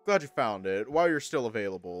 Glad you found it. While you're still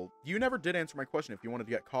available, you never did answer my question if you wanted to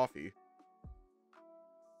get coffee.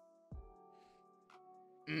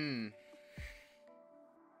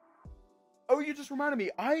 Oh, you just reminded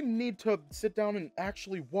me. I need to sit down and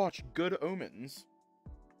actually watch Good Omens.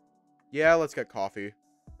 Yeah, let's get coffee.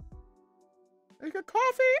 Let's get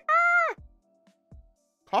coffee! Ah!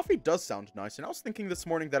 Coffee does sound nice, and I was thinking this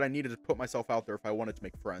morning that I needed to put myself out there if I wanted to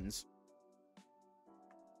make friends.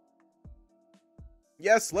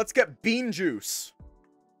 Yes, let's get bean juice.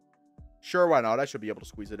 Sure, why not? I should be able to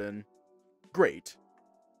squeeze it in. Great.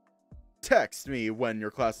 Text me when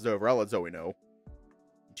your class is over. I'll let Zoe know.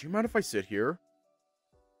 Do you mind if I sit here?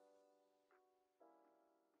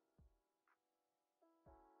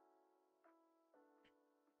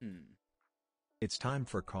 It's time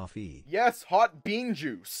for coffee. Yes, hot bean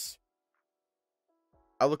juice.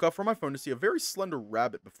 I look up from my phone to see a very slender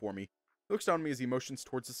rabbit before me. He looks down at me as he motions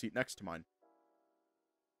towards the seat next to mine.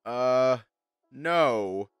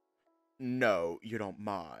 No. No, you don't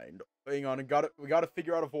mind. Hang on, we gotta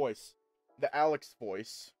figure out a voice. The Alex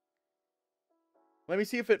voice. Let me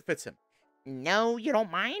see if it fits him. No, you don't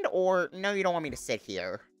mind, or no, you don't want me to sit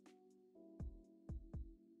here?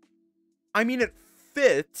 I mean, it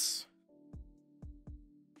fits.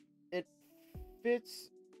 It fits.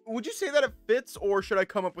 Would you say that it fits, or should I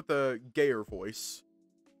come up with a gayer voice?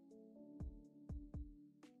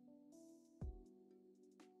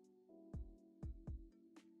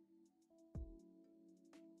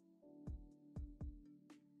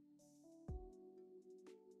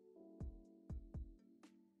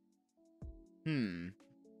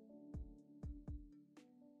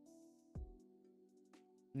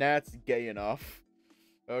 Nah, it's gay enough.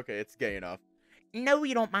 Okay, it's gay enough. No,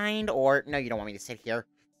 you don't mind, or no, you don't want me to sit here?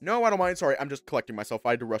 No, I don't mind. Sorry, I'm just collecting myself.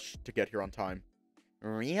 I had to rush to get here on time.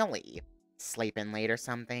 Really? Sleeping late or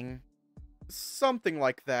something? Something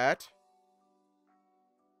like that.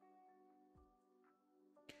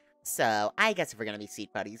 So, I guess if we're gonna be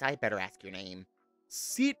seat buddies, I'd better ask your name.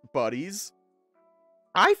 Seat buddies?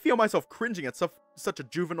 I feel myself cringing at such a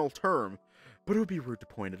juvenile term, but it would be rude to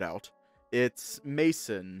point it out. It's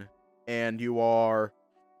Mason, and you are...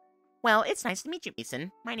 Well, it's nice to meet you, Mason.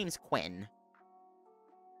 My name's Quinn.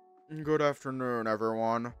 Good afternoon,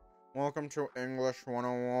 everyone. Welcome to English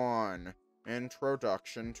 101,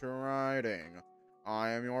 Introduction to Writing.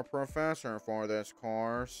 I am your professor for this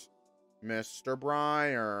course, Mr.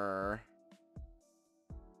 Breyer.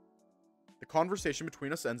 The conversation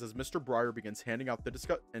between us ends as Mr. Breyer begins handing out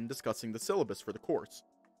and discussing the syllabus for the course.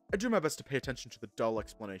 I do my best to pay attention to the dull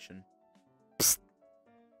explanation. Psst.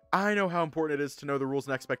 I know how important it is to know the rules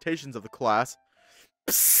and expectations of the class.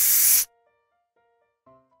 Psst.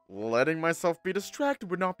 Letting myself be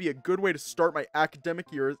distracted would not be a good way to start my academic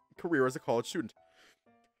career as a college student.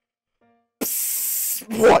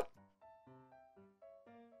 Psst. What?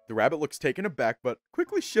 The rabbit looks taken aback, but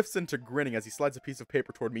quickly shifts into grinning as he slides a piece of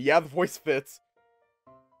paper toward me. Yeah, the voice fits.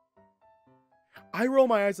 I roll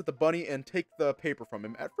my eyes at the bunny and take the paper from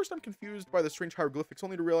him. At first I'm confused by the strange hieroglyphics,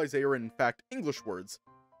 only to realize they are in fact English words.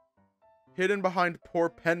 Hidden behind poor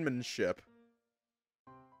penmanship.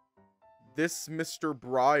 This Mr.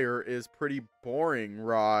 Breyer is pretty boring,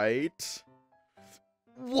 right?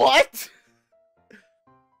 What?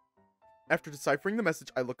 After deciphering the message,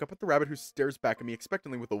 I look up at the rabbit who stares back at me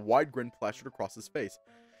expectantly with a wide grin plastered across his face.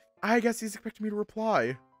 I guess he's expecting me to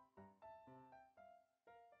reply.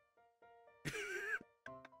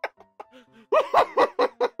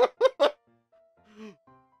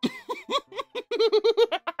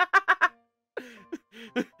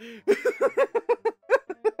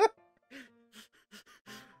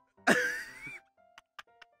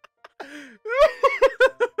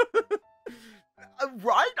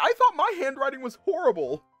 Right? I thought my handwriting was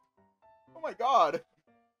horrible. Oh my god.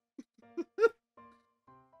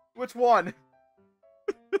 Which one?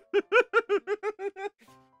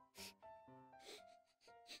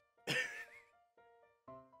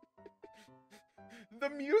 The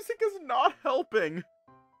music is not helping.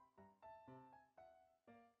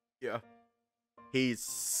 Yeah. He's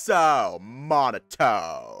so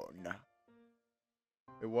monotone.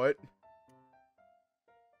 Wait, what?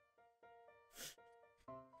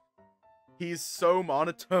 He's so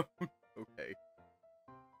monotone. Okay.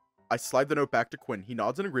 I slide the note back to Quinn. He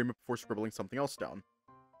nods in agreement before scribbling something else down.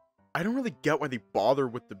 I don't really get why they bother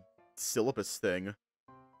with the syllabus thing.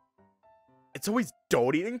 It's always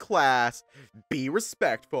don't eat in class, be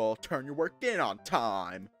respectful, turn your work in on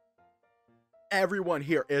time. Everyone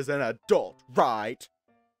here is an adult, right?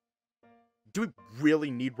 Do we really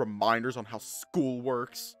need reminders on how school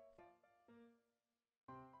works?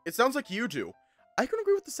 It sounds like you do. I can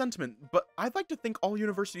agree with the sentiment, but I'd like to think all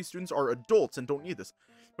university students are adults and don't need this.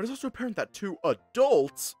 But it's also apparent that 2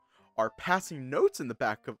 adults are passing notes in the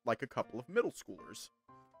back of like a couple of middle schoolers.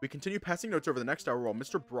 We continue passing notes over the next hour while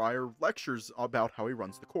Mr. Breyer lectures about how he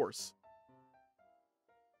runs the course.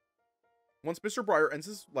 Once Mr. Breyer ends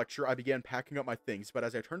his lecture, I began packing up my things, but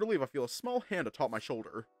as I turn to leave, I feel a small hand atop my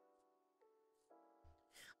shoulder.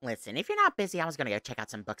 Listen, if you're not busy, I was gonna go check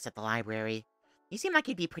out some books at the library. You seem like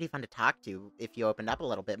you'd be pretty fun to talk to if you opened up a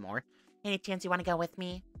little bit more. Any chance you want to go with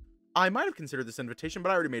me? I might have considered this invitation, but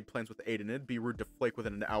I already made plans with Aiden. It'd be rude to flake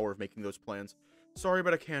within an hour of making those plans. Sorry,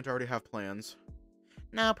 but I can't. I already have plans.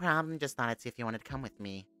 No problem. Just thought I'd see if you wanted to come with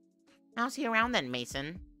me. I'll see you around then,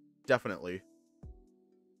 Mason. Definitely.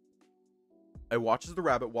 I watch as the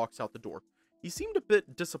rabbit walks out the door. He seemed a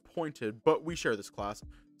bit disappointed, but we share this class,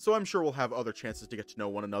 so I'm sure we'll have other chances to get to know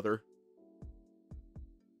one another.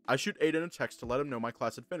 I shoot Aiden a text to let him know my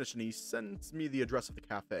class had finished, and he sends me the address of the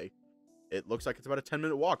cafe. It looks like it's about a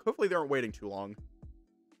 10-minute walk. Hopefully they aren't waiting too long.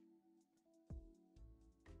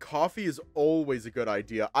 Coffee is always a good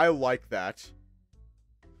idea. I like that.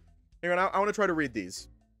 Hang on, I want to try to read these.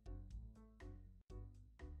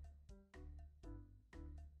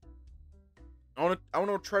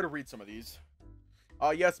 want to try to read some of these.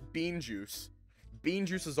 Yes, bean juice. Bean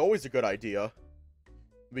juice is always a good idea.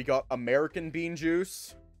 We got American bean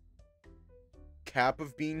juice. Cap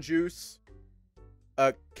of bean juice.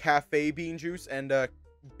 Cafe bean juice. And,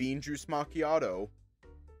 bean juice macchiato.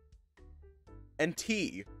 And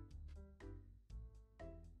tea.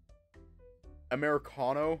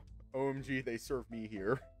 Americano. OMG, they serve me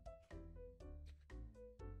here.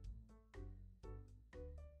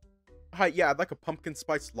 Hi, yeah, I'd like a pumpkin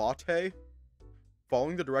spice latte.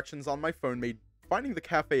 Following the directions on my phone made finding the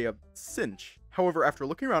cafe a cinch. However, after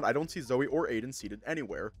looking around, I don't see Zoe or Aiden seated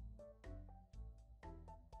anywhere.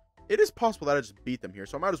 It is possible that I just beat them here,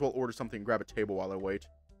 so I might as well order something and grab a table while I wait.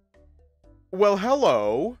 Well,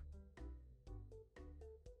 hello?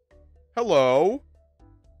 Hello?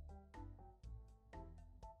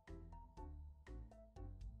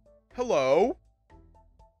 Hello?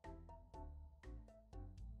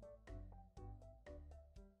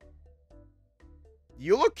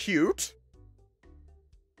 You look cute.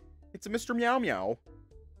 It's a Mr. Meow Meow.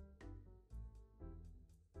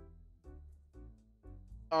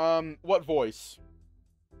 What voice?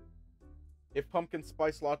 If pumpkin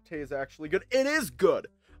spice latte is actually good. It is good!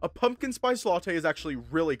 A pumpkin spice latte is actually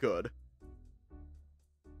really good.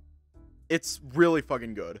 It's really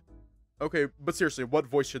fucking good. Okay, but seriously, what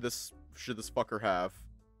voice should this fucker have?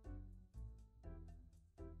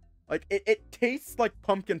 Like, it tastes like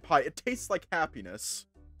pumpkin pie. It tastes like happiness.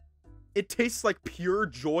 It tastes like pure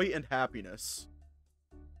joy and happiness.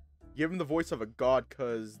 Give him the voice of a god,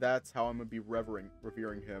 cause that's how I'm gonna be revering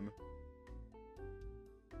him.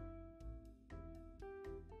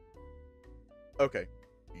 Okay.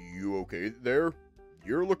 You okay there?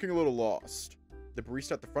 You're looking a little lost. The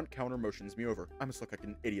barista at the front counter motions me over. I must look like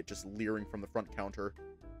an idiot just leering from the front counter.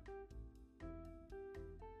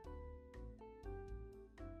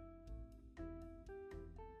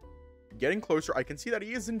 Getting closer, I can see that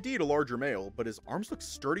he is indeed a larger male, but his arms look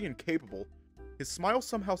sturdy and capable. His smile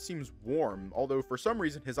somehow seems warm, although for some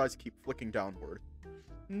reason his eyes keep flicking downward.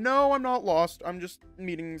 No, I'm not lost. I'm just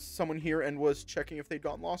meeting someone here and was checking if they'd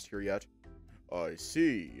gotten lost here yet. I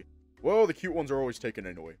see. Well, the cute ones are always taken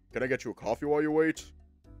anyway. Can I get you a coffee while you wait?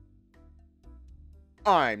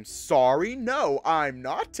 I'm sorry, no, I'm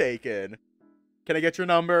not taken. Can I get your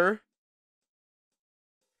number?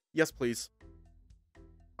 Yes, please.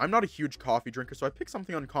 I'm not a huge coffee drinker, so I pick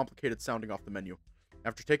something uncomplicated sounding off the menu.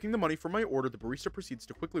 After taking the money for my order, the barista proceeds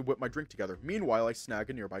to quickly whip my drink together. Meanwhile, I snag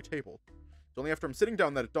a nearby table. It's only after I'm sitting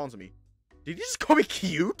down that it dawns on me. Did he just call me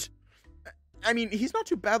cute? I mean, he's not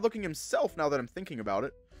too bad looking himself now that I'm thinking about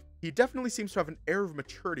it. He definitely seems to have an air of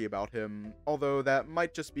maturity about him, although that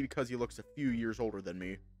might just be because he looks a few years older than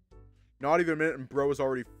me. Not even a minute and bro is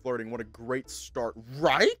already flirting. What a great start,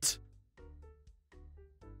 right?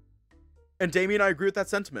 And Damien, I agree with that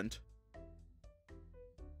sentiment.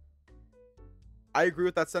 I agree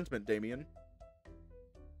with that sentiment, Damien.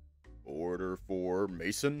 Order for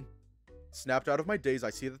Mason? Snapped out of my daze, I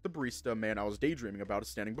see that the barista man I was daydreaming about is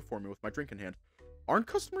standing before me with my drink in hand. Aren't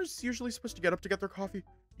customers usually supposed to get up to get their coffee?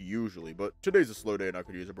 Usually, but today's a slow day and I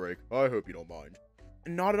could use a break. I hope you don't mind.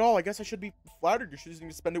 Not at all. I guess I should be flattered you're choosing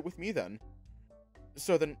to spend it with me then.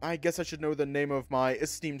 So then, I guess I should know the name of my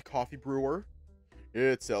esteemed coffee brewer.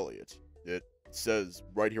 It's Elliot. It says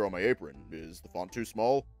right here on my apron. Is the font too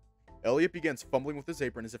small? Elliot begins fumbling with his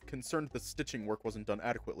apron as if concerned the stitching work wasn't done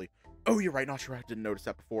adequately. Oh, you're right. Not sure I didn't notice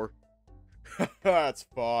that before. That's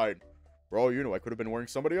fine. For all you know, I could have been wearing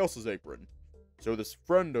somebody else's apron. So this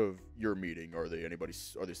friend of your meeting, are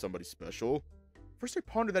they somebody special? First I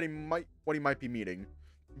ponder that what he might be meeting,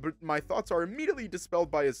 but my thoughts are immediately dispelled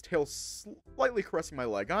by his tail slightly caressing my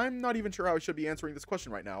leg. I'm not even sure how I should be answering this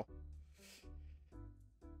question right now.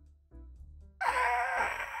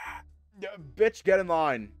 Bitch, get in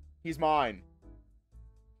line. He's mine.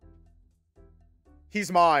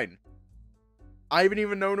 He's mine. I've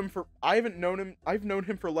known him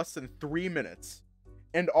for less than 3 minutes.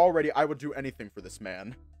 And already I would do anything for this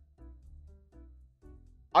man.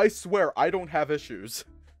 I swear I don't have issues.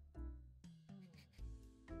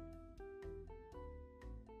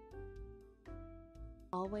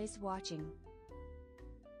 Always watching.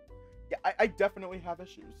 Yeah, I definitely have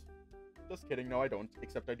issues. Just kidding, no I don't,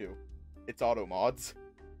 except I do. It's auto mods.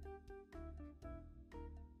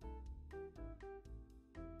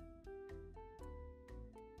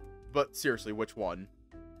 But seriously, which one?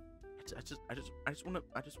 I just wanna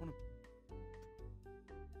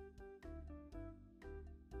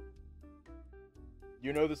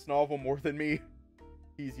You know this novel more than me.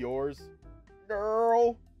 He's yours.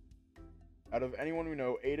 Girl. Out of anyone we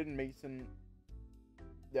know, Aiden, Mason,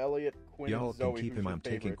 Elliot, Quinn, Y'all and Zoe, can keep who's him, your I'm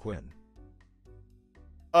taking favorite? Quinn.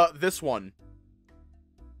 This one.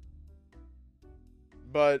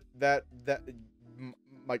 But the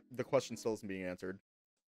question still isn't being answered.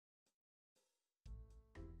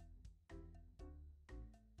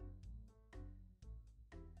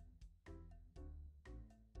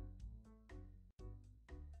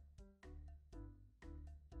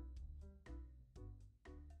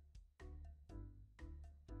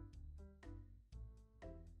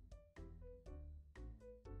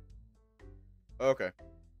 Okay.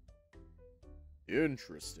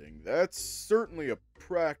 Interesting. That's certainly a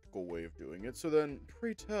practical way of doing it. So then,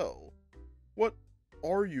 pray tell, what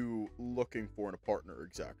are you looking for in a partner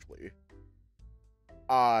exactly?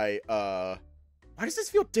 Why does this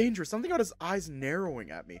feel dangerous? Something about his eyes narrowing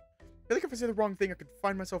at me. I feel like if I say the wrong thing, I could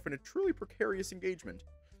find myself in a truly precarious engagement.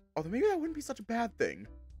 Although maybe that wouldn't be such a bad thing.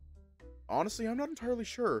 Honestly, I'm not entirely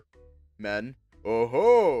sure. Men. Oh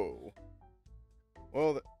ho!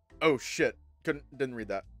 Well, oh shit. Didn't read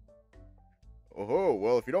that. Oh,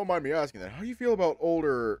 well, if you don't mind me asking that, how do you feel about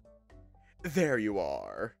older... There you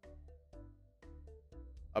are.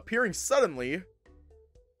 Appearing suddenly,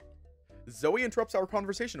 Zoe interrupts our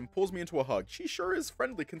conversation and pulls me into a hug. She sure is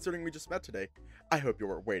friendly considering we just met today. I hope you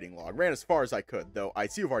weren't waiting long. Ran as far as I could, though I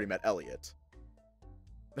see you've already met Elliot.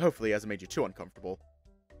 Hopefully he hasn't made you too uncomfortable.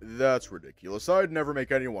 That's ridiculous. I'd never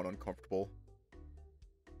make anyone uncomfortable.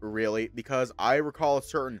 Really? Because I recall a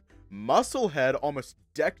certain musclehead almost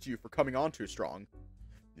decked you for coming on too strong.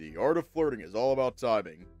 The art of flirting is all about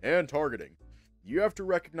timing and targeting. You have to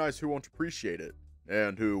recognize who won't appreciate it,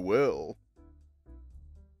 and who will.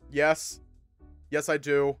 Yes. Yes, I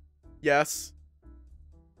do. Yes.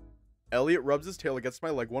 Elliot rubs his tail against my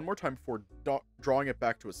leg one more time before drawing it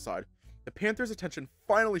back to his side. The panther's attention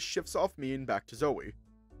finally shifts off me and back to Zoe.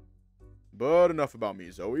 But enough about me,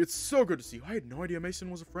 Zoe. It's so good to see you. I had no idea Mason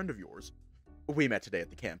was a friend of yours. We met today at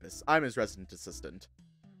the campus. I'm his resident assistant.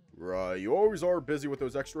 Right, you always are busy with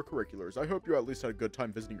those extracurriculars. I hope you at least had a good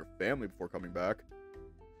time visiting your family before coming back.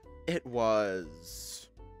 It was...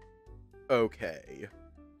 okay.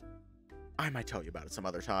 I might tell you about it some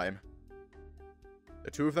other time.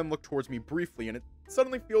 The two of them look towards me briefly, and it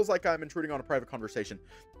suddenly feels like I'm intruding on a private conversation.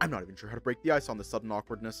 I'm not even sure how to break the ice on this sudden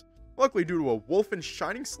awkwardness. Luckily, due to a wolf in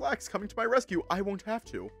shining slacks coming to my rescue, I won't have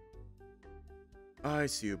to. I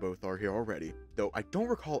see you both are here already, though I don't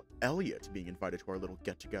recall Elliot being invited to our little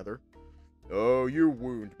get-together. Oh, you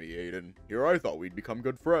wound me, Aiden. Here I thought we'd become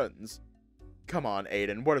good friends. Come on,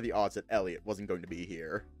 Aiden, what are the odds that Elliot wasn't going to be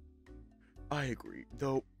here? I agree,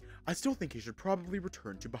 though I still think he should probably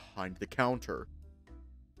return to behind the counter.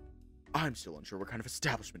 I'm still unsure what kind of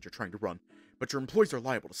establishment you're trying to run, but your employees are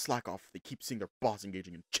liable to slack off if they keep seeing their boss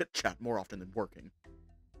engaging in chit-chat more often than working.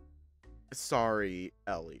 Sorry,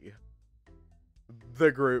 Ellie.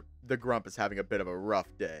 The grump is having a bit of a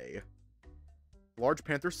rough day. Large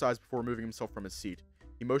Panther sighs before moving himself from his seat.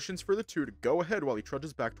 He motions for the two to go ahead while he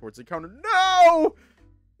trudges back towards the counter. No!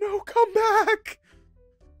 No, come back!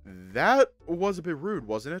 That was a bit rude,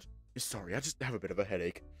 wasn't it? Sorry, I just have a bit of a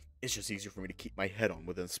headache. It's just easier for me to keep my head on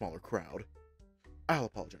within a smaller crowd. I'll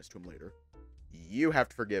apologize to him later. You have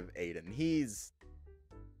to forgive Aiden. He's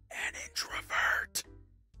an introvert.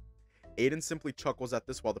 Aiden simply chuckles at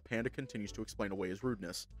this while the panda continues to explain away his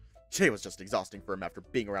rudeness. Today was just exhausting for him after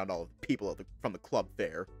being around all of the people from the club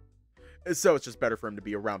fair. So it's just better for him to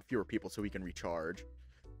be around fewer people so he can recharge.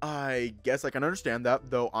 I guess I can understand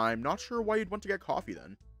that, though I'm not sure why you'd want to get coffee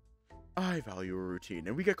then. I value a routine,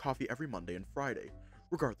 and we get coffee every Monday and Friday.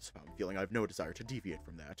 Regardless of how I'm feeling, I have no desire to deviate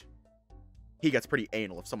from that. He gets pretty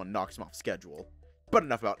anal if someone knocks him off schedule. But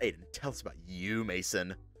enough about Aiden. Tell us about you,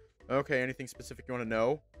 Mason. Okay, anything specific you want to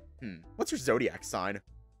know? What's your zodiac sign?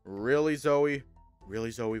 Really, Zoe?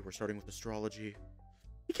 Really, Zoe? We're starting with astrology?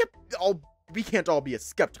 We can't all be a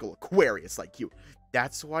skeptical Aquarius like you.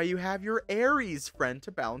 That's why you have your Aries friend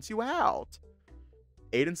to balance you out.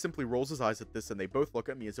 Aiden simply rolls his eyes at this, and they both look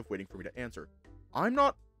at me as if waiting for me to answer. I'm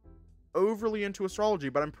not overly into astrology,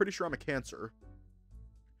 but I'm pretty sure I'm a Cancer.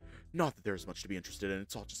 Not that there's much to be interested in,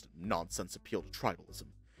 it's all just a nonsense appeal to tribalism.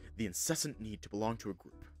 The incessant need to belong to a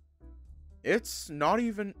group. It's not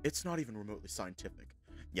even remotely scientific.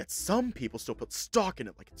 Yet some people still put stock in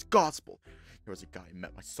it like it's gospel. There was a guy I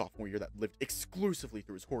met my sophomore year that lived exclusively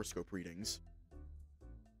through his horoscope readings.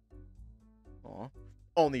 Aw.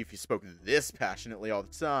 Only if you spoke this passionately all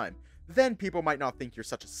the time. Then people might not think you're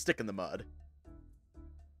such a stick in the mud.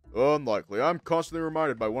 Unlikely. I'm constantly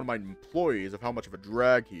reminded by one of my employees of how much of a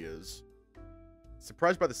drag he is.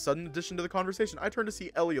 Surprised by the sudden addition to the conversation, I turn to see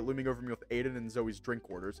Elliot looming over me with Aiden and Zoe's drink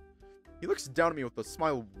orders. He looks down at me with a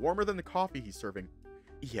smile warmer than the coffee he's serving.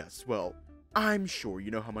 Yes, well, I'm sure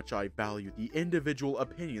you know how much I value the individual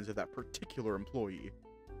opinions of that particular employee.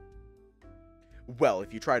 Well,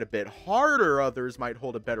 if you tried a bit harder, others might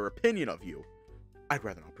hold a better opinion of you. I'd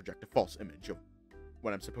rather not project a false image of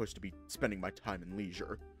when I'm supposed to be spending my time in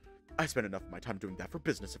leisure. I spend enough of my time doing that for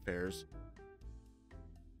business affairs.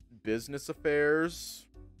 Business affairs?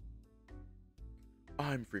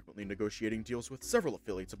 I'm frequently negotiating deals with several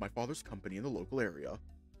affiliates of my father's company in the local area.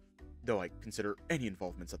 Though I consider any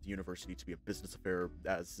involvements at the university to be a business affair,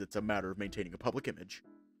 as it's a matter of maintaining a public image.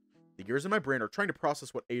 The gears in my brain are trying to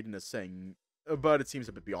process what Aiden is saying, but it seems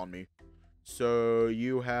a bit beyond me. So,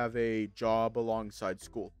 you have a job alongside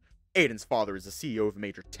school. Aiden's father is the CEO of a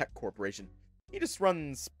major tech corporation. He just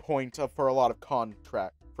runs point for a lot of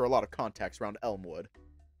contacts around Elmwood.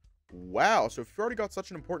 Wow, so if you've already got such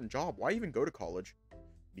an important job, why even go to college?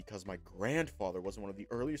 Because my grandfather was in one of the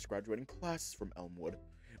earliest graduating classes from Elmwood.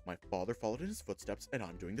 My father followed in his footsteps, and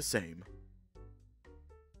I'm doing the same.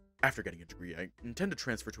 After getting a degree, I intend to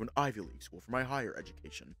transfer to an Ivy League school for my higher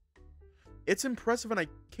education. It's impressive, and I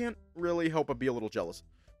can't really help but be a little jealous.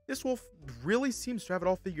 This wolf really seems to have it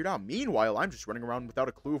all figured out. Meanwhile, I'm just running around without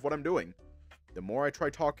a clue of what I'm doing. The more I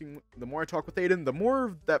talk with Aiden, the more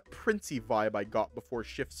of that princey vibe I got before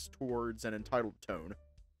shifts towards an entitled tone.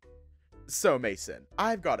 So, Mason,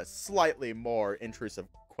 I've got a slightly more intrusive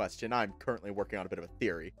question. I'm currently working on a bit of a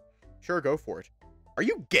theory. Sure, go for it. Are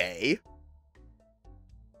you gay?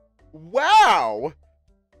 Wow!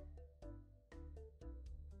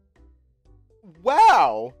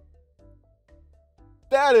 Wow!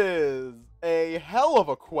 That is a hell of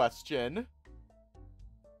a question.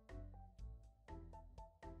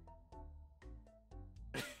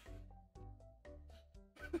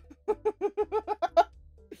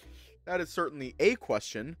 That is certainly a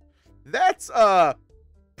question. That's,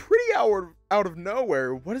 pretty out of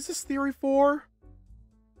nowhere. What is this theory for?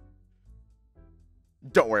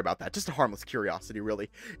 Don't worry about that. Just a harmless curiosity, really.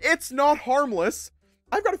 It's not harmless.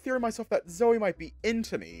 I've got a theory myself that Zoe might be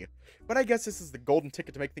into me, but I guess this is the golden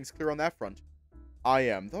ticket to make things clear on that front. I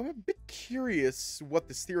am, though I'm a bit curious what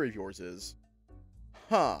this theory of yours is.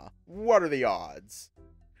 Huh. What are the odds?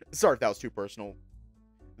 Sorry if that was too personal.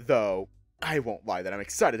 Though, I won't lie that I'm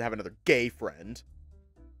excited to have another gay friend.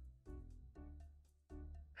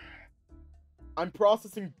 I'm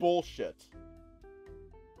processing bullshit.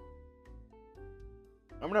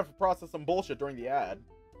 I'm gonna have to process some bullshit during the ad.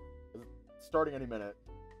 It's starting any minute.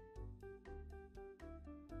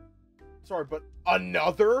 Sorry, but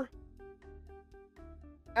another?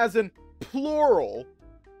 As in plural.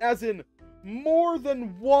 As in more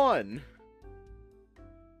than one.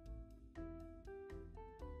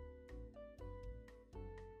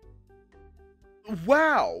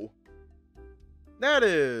 Wow. That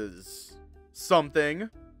is something.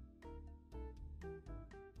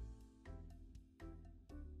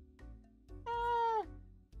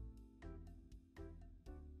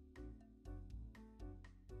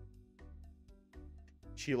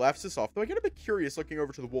 She laughs this off, though I get a bit curious looking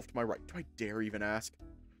over to the wolf to my right. Do I dare even ask?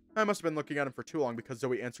 I must have been looking at him for too long because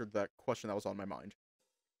Zoe answered that question that was on my mind.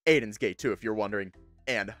 Aiden's gay too, if you're wondering.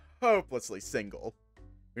 And hopelessly single.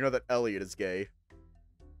 You know that Elliot is gay.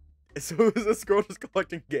 So is this girl just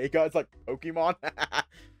collecting gay guys like Pokemon?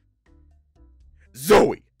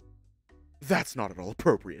 Zoe! That's not at all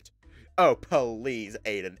appropriate. Oh, please,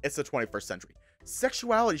 Aiden. It's the 21st century.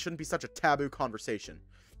 Sexuality shouldn't be such a taboo conversation.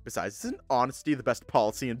 Besides, isn't honesty the best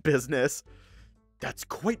policy in business? That's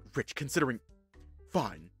quite rich considering...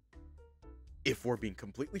 Fine. If we're being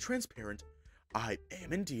completely transparent, I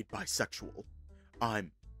am indeed bisexual.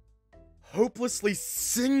 I'm hopelessly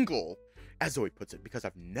single, as Zoe puts it, because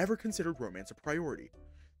I've never considered romance a priority.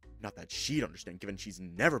 Not that she'd understand, given she's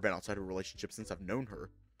never been outside of a relationship since I've known her.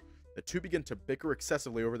 The two begin to bicker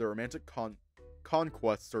excessively over their romantic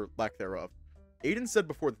conquests or lack thereof. Aiden said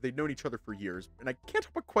before that they'd known each other for years, and I can't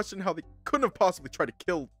help but question how they couldn't have possibly tried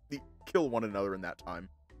to kill one another in that time.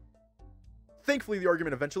 Thankfully, the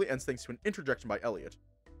argument eventually ends thanks to an interjection by Elliot.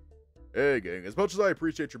 Hey gang, as much as I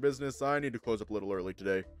appreciate your business, I need to close up a little early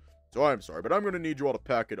today. So I'm sorry, but I'm gonna need you all to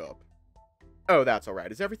pack it up. Oh, that's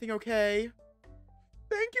alright. Is everything okay?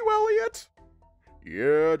 Thank you, Elliot!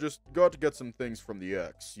 Yeah, just got to get some things from the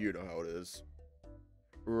ex. You know how it is.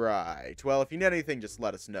 Right. Well, if you need anything, just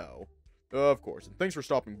let us know. Of course, and thanks for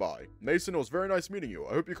stopping by. Mason, it was very nice meeting you.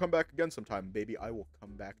 I hope you come back again sometime, baby. I will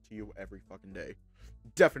come back to you every fucking day.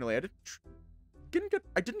 Definitely. I didn't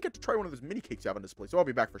get to try one of those mini cakes you have on display, so I'll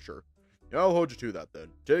be back for sure. Yeah, I'll hold you to that then.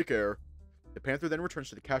 Take care. The Panther then returns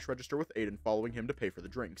to the cash register with Aiden, following him to pay for the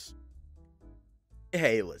drinks.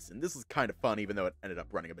 Hey, listen, this is kind of fun, even though it ended up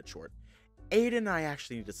running a bit short. Aiden and I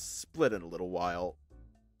actually need to split in a little while.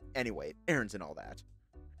 Anyway, errands and all that.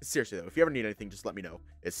 Seriously though, if you ever need anything, just let me know.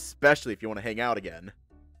 Especially if you want to hang out again.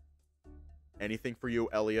 Anything for you,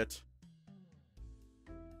 Elliot.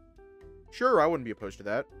 Sure, I wouldn't be opposed to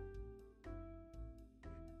that.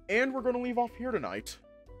 And we're going to leave off here tonight.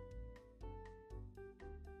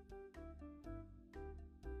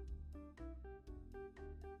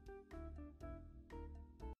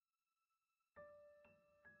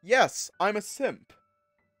 Yes, I'm a simp.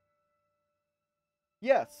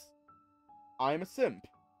 Yes, I'm a simp.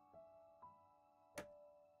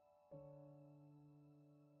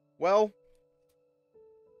 Well,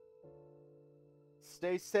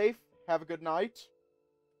 stay safe, have a good night,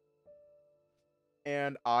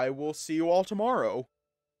 and I will see you all tomorrow.